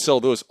 And we sell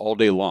those all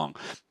day long.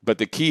 But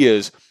the key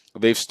is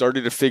they've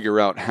started to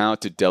figure out how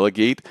to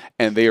delegate,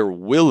 and they are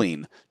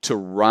willing to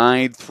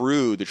ride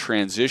through the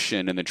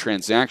transition and the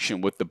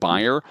transaction with the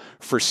buyer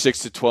for 6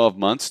 to 12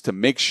 months to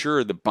make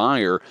sure the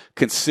buyer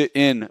can sit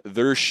in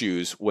their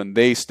shoes when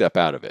they step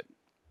out of it.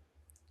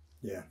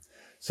 Yeah.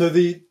 So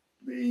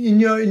in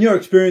your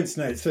experience,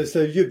 Nate,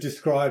 so you've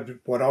described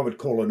what I would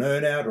call an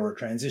earn-out or a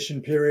transition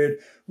period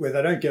where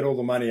they don't get all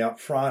the money up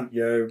front,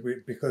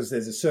 because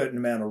there's a certain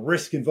amount of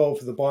risk involved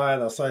for the buyer.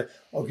 They'll say,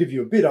 I'll give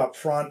you a bit up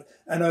front,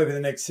 and over the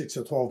next 6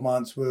 or 12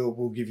 months,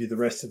 we'll give you the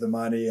rest of the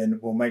money, and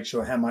we'll make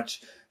sure how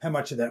much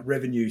of that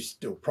revenue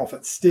or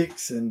profit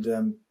sticks, and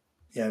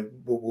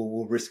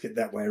we'll risk it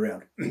that way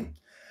around.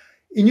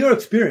 In your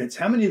experience,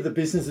 how many of the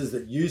businesses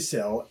that you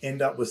sell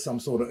end up with some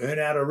sort of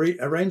earn-out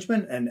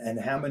arrangement, and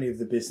how many of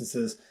the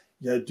businesses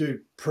do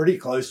pretty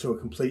close to a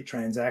complete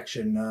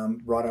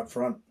transaction right up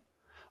front?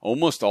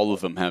 Almost all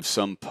of them have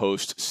some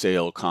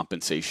post-sale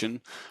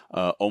compensation.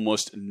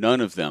 Almost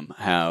none of them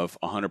have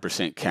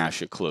 100%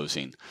 cash at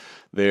closing.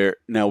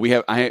 Now we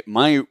have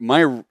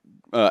my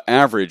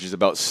average is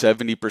about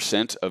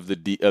 70% of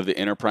the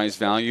enterprise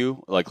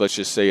value. Like, let's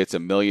just say it's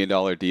 $1 million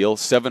deal.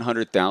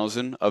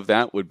 $700,000 of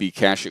that would be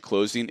cash at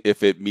closing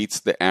if it meets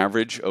the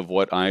average of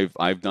what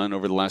I've done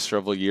over the last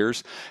several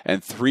years,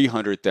 and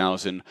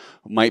 $300,000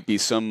 might be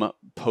some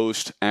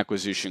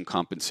post-acquisition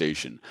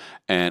compensation.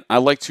 And I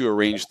like to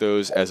arrange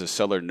those as a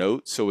seller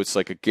note, so it's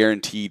like a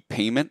guaranteed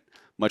payment,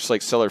 much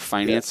like seller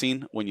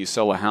financing when you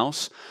sell a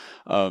house.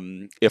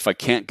 If I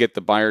can't get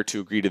the buyer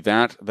to agree to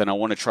that, then I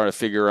want to try to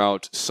figure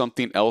out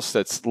something else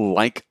that's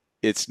like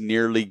it's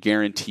nearly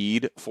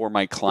guaranteed for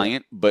my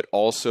client, but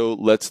also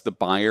lets the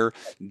buyer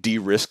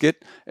de-risk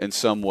it in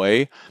some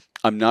way.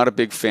 I'm not a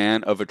big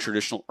fan of a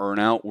traditional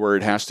earnout where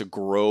it has to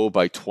grow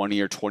by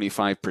 20 or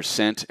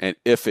 25%. And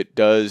if it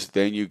does,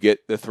 then you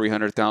get the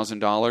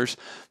 $300,000.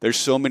 There's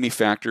so many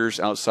factors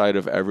outside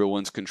of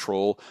everyone's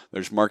control.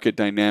 There's market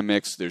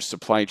dynamics, there's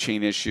supply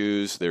chain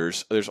issues,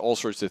 there's all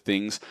sorts of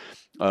things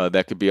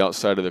that could be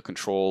outside of the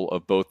control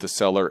of both the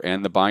seller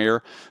and the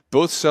buyer.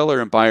 Both seller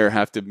and buyer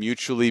have to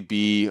mutually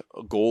be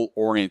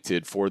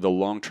goal-oriented for the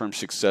long-term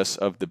success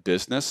of the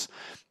business.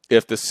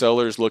 If the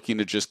seller is looking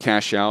to just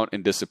cash out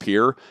and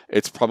disappear,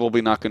 it's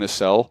probably not going to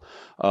sell.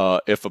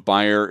 If a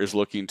buyer is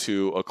looking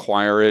to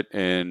acquire it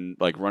and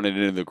like run it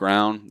into the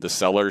ground, the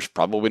seller's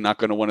probably not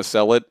going to want to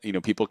sell it.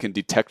 People can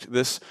detect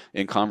this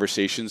in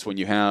conversations. When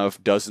you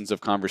have dozens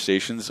of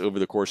conversations over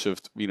the course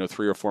of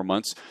 3 or 4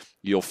 months,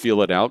 you'll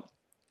feel it out.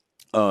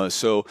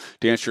 So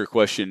to answer your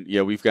question,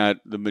 we've got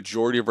the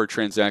majority of our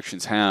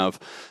transactions have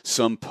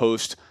some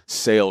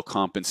post-sale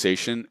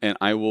compensation, and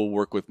I will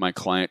work with my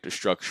client to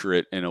structure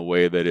it in a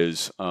way that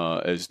is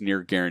as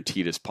near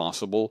guaranteed as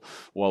possible,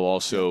 while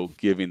also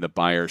giving the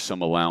buyer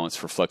some allowance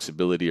for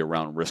flexibility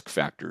around risk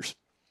factors.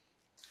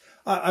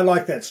 I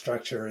like that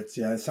structure. It's,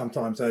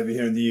 sometimes over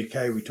here in the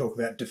UK, we talk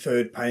about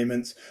deferred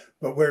payments,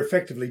 but we're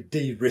effectively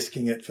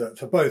de-risking it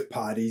for both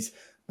parties.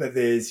 But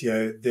there's,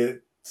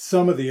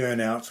 some of the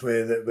earnouts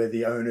where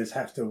the owners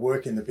have to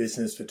work in the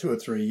business for 2 or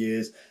 3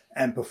 years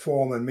and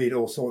perform and meet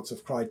all sorts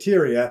of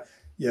criteria.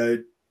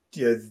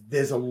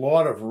 There's a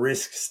lot of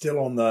risk still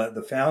on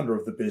the founder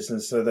of the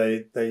business. So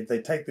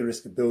they take the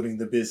risk of building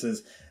the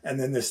business, and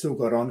then they've still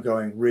got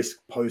ongoing risk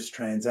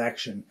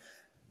post-transaction.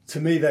 To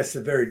me, that's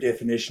the very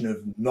definition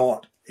of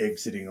not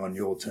exiting on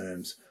your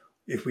terms.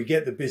 If we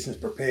get the business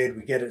prepared,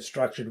 we get it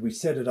structured, we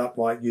set it up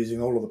like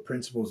using all of the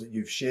principles that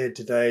you've shared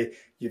today,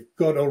 you've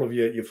got all of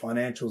your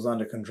financials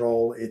under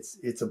control,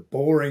 it's a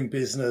boring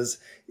business,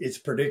 it's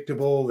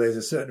predictable, there's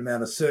a certain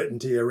amount of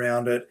certainty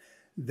around it,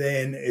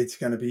 then it's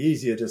going to be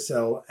easier to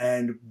sell.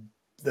 And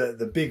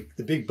the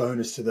big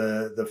bonus to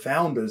the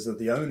founders, of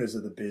the owners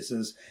of the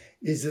business,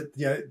 is that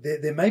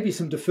there may be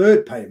some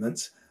deferred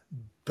payments,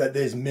 but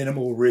there's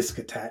minimal risk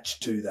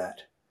attached to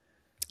that.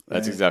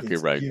 That's exactly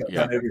right. You've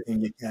done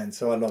everything you can.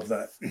 So I love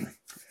that.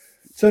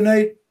 So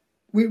Nate,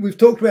 we've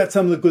talked about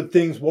some of the good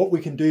things, what we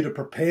can do to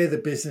prepare the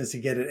business to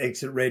get it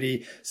exit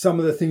ready, some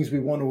of the things we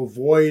want to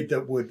avoid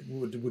that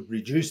would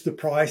reduce the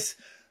price.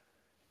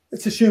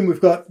 Let's assume we've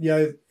got,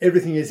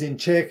 everything is in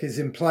check, is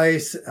in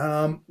place.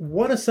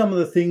 What are some of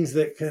the things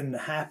that can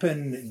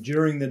happen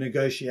during the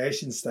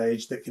negotiation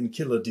stage that can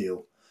kill a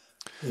deal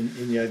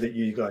that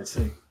you guys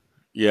see?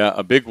 Yeah,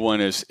 a big one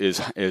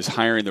is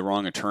hiring the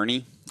wrong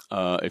attorney.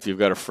 If you've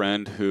got a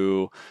friend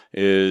who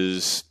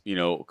is,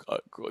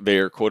 they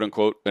are quote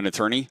unquote an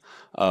attorney,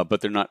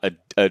 but they're not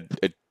a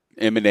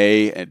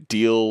M&A, a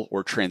deal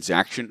or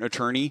transaction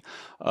attorney,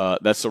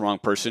 that's the wrong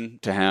person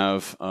to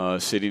have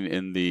sitting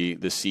in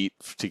the seat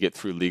to get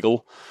through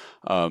legal.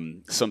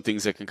 Some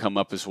things that can come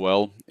up as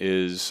well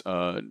is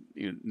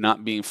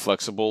not being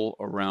flexible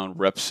around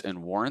reps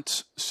and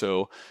warrants.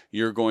 So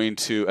you're going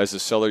to, as a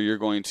seller, you're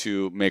going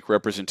to make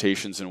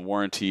representations and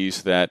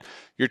warranties that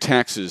your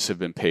taxes have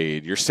been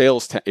paid. Your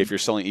sales, if you're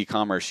selling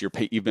e-commerce,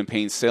 you've been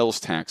paying sales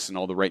tax in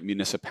all the right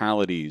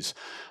municipalities.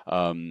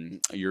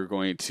 You're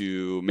going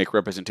to make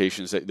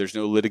representations that there's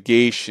no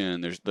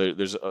litigation.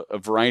 There's a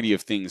variety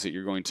of things that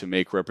you're going to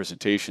make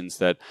representations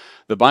that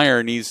the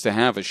buyer needs to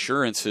have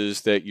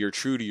assurances that you're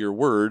true to your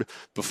word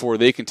before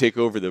they can take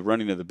over the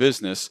running of the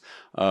business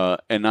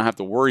and not have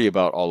to worry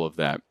about all of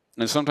that.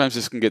 And sometimes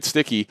this can get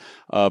sticky,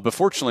 but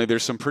fortunately,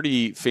 there's some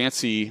pretty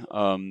fancy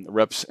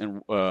reps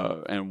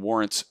and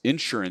warrants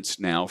insurance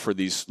now for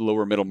these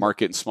lower middle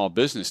market and small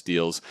business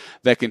deals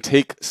that can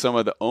take some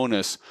of the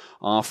onus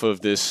off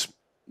of this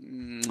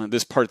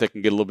part that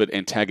can get a little bit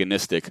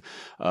antagonistic,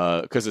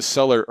 because a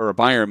seller or a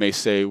buyer may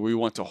say, we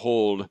want to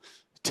hold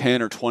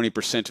 10 or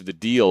 20% of the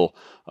deal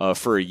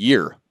for a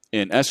year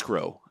in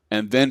escrow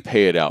and then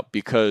pay it out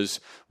because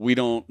we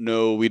don't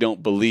know, we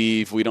don't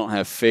believe, we don't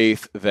have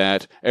faith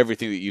that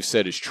everything that you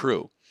said is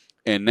true.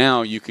 And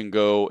now you can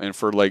go and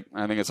for I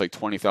think it's like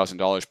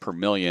 $20,000 per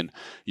million,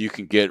 you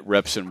can get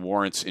reps and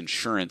warrants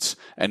insurance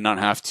and not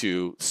have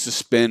to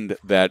suspend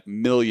that $1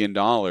 million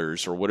or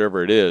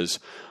whatever it is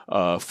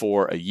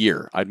for a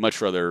year. I'd much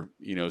rather,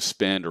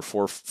 spend or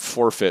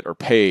forfeit or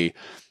pay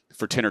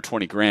for 10 or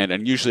 20 grand.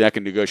 And usually I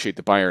can negotiate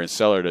the buyer and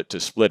seller to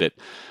split it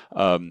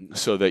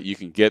so that you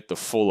can get the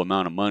full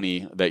amount of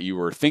money that you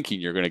were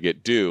thinking you're going to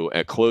get due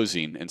at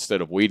closing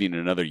instead of waiting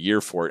another year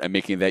for it and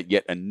making that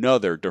yet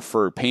another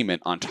deferred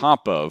payment on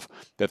top of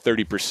the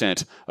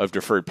 30% of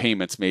deferred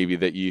payments maybe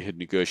that you had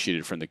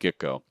negotiated from the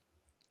get-go.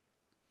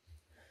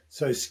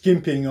 So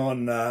skimping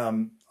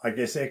on,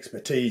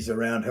 expertise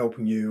around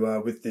helping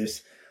you with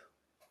this,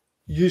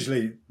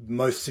 usually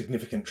most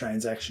significant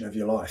transaction of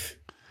your life.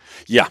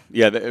 Yeah.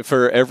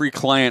 For every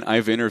client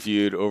I've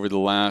interviewed over the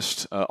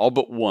last, all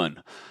but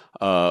one,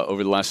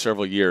 over the last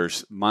several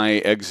years, my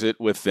exit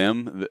with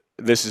them,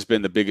 this has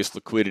been the biggest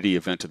liquidity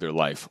event of their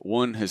life.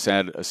 One has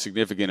had a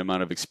significant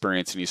amount of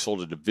experience, and he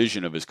sold a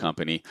division of his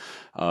company,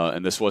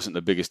 and this wasn't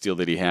the biggest deal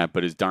that he had,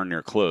 but it's darn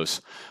near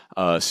close.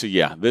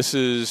 This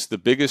is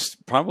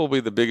probably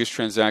the biggest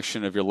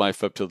transaction of your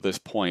life up to this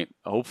point.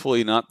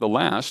 Hopefully not the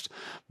last,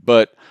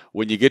 but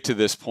when you get to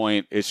this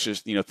point, it's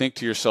just, think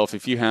to yourself,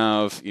 if you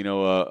have,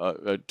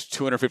 a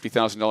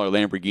 $250,000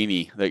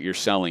 Lamborghini that you're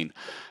selling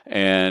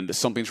and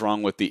something's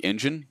wrong with the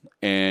engine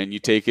and you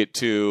take it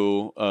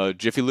to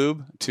Jiffy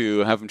Lube to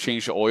have them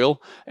change the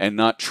oil and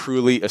not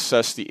truly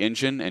assess the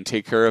engine and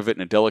take care of it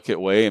in a delicate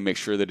way and make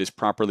sure that it's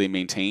properly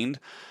maintained,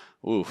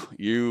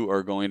 you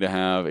are going to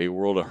have a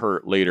world of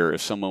hurt later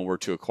if someone were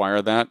to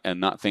acquire that and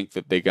not think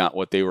that they got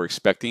what they were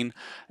expecting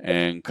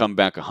and come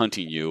back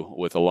hunting you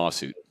with a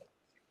lawsuit.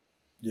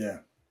 Yeah,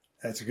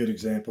 that's a good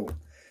example.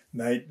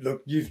 Nate,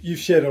 look, you've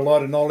shared a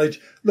lot of knowledge.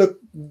 Look,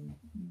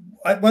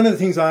 one of the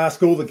things I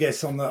ask all the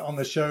guests on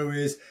the show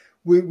is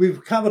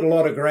we've covered a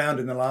lot of ground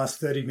in the last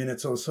 30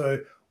 minutes or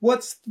so.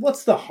 What's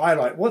the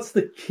highlight? What's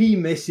the key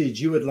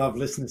message you would love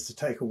listeners to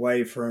take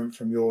away from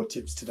your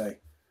tips today?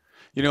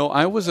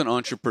 I was an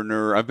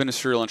entrepreneur. I've been a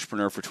serial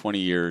entrepreneur for 20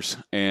 years,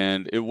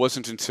 and it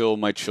wasn't until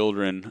my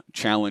children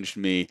challenged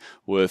me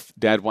with,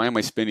 Dad, why am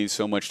I spending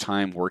so much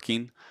time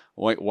working?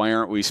 Why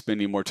aren't we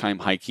spending more time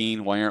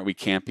hiking? Why aren't we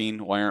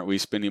camping? Why aren't we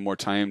spending more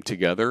time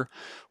together?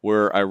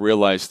 Where I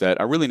realized that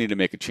I really need to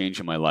make a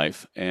change in my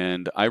life.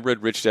 And I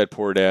read Rich Dad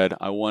Poor Dad.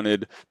 I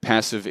wanted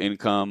passive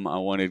income. I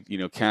wanted,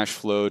 cash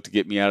flow to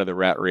get me out of the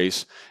rat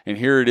race. And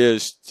here it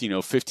is,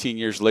 15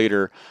 years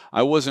later.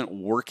 I wasn't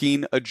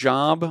working a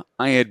job.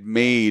 I had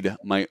made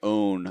my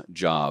own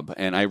job,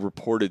 and I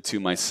reported to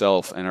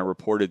myself and I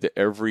reported to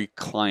every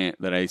client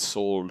that I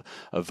sold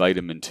a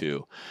vitamin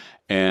to.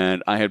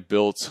 And I had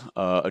built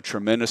a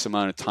tremendous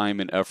amount of time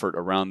and effort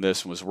around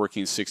this and was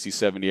working 60,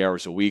 70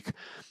 hours a week.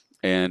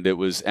 And it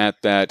was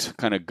at that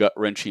kind of gut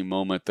wrenching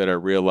moment that I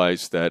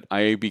realized that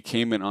I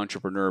became an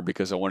entrepreneur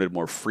because I wanted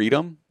more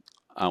freedom.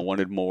 I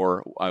wanted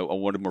more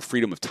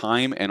freedom of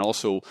time and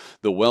also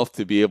the wealth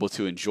to be able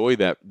to enjoy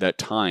that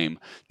time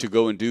to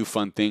go and do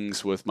fun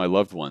things with my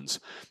loved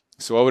ones.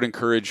 So I would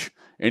encourage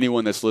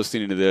anyone that's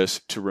listening to this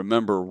to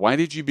remember, why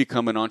did you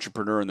become an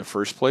entrepreneur in the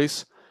first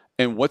place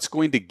and what's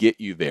going to get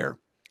you there?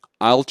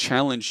 I'll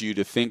challenge you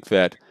to think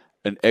that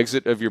an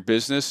exit of your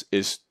business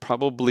is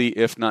probably,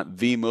 if not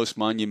the most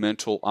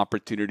monumental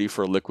opportunity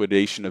for a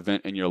liquidation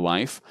event in your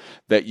life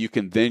that you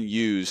can then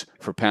use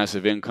for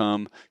passive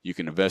income. You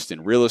can invest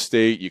in real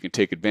estate. You can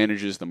take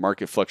advantages of the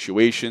market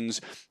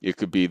fluctuations. It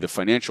could be the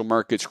financial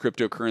markets,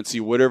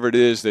 cryptocurrency, whatever it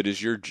is that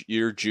is your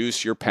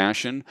juice, your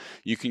passion.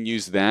 You can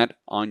use that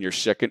on your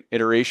second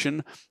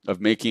iteration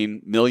of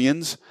making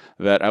millions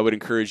that I would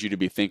encourage you to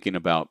be thinking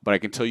about. But I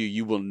can tell you,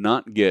 you will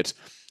not get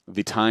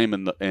the time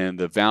and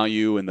the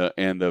value and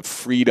the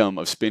freedom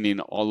of spending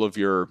all of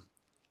your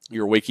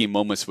waking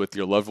moments with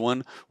your loved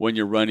one when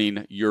you're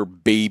running your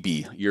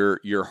baby,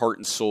 your heart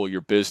and soul, your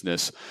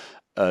business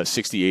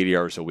 60, 80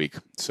 hours a week.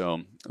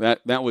 So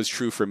that was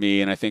true for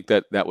me, and I think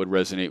that would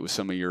resonate with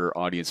some of your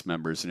audience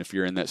members. And if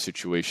you're in that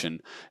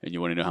situation and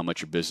you want to know how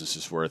much your business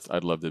is worth,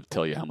 I'd love to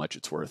tell you how much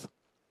it's worth.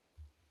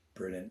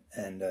 Brilliant.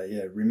 And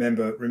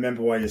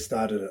remember why you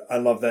started it. I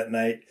love that,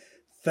 Nate.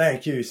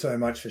 Thank you so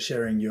much for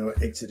sharing your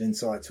exit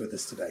insights with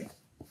us today.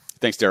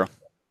 Thanks, Daryl.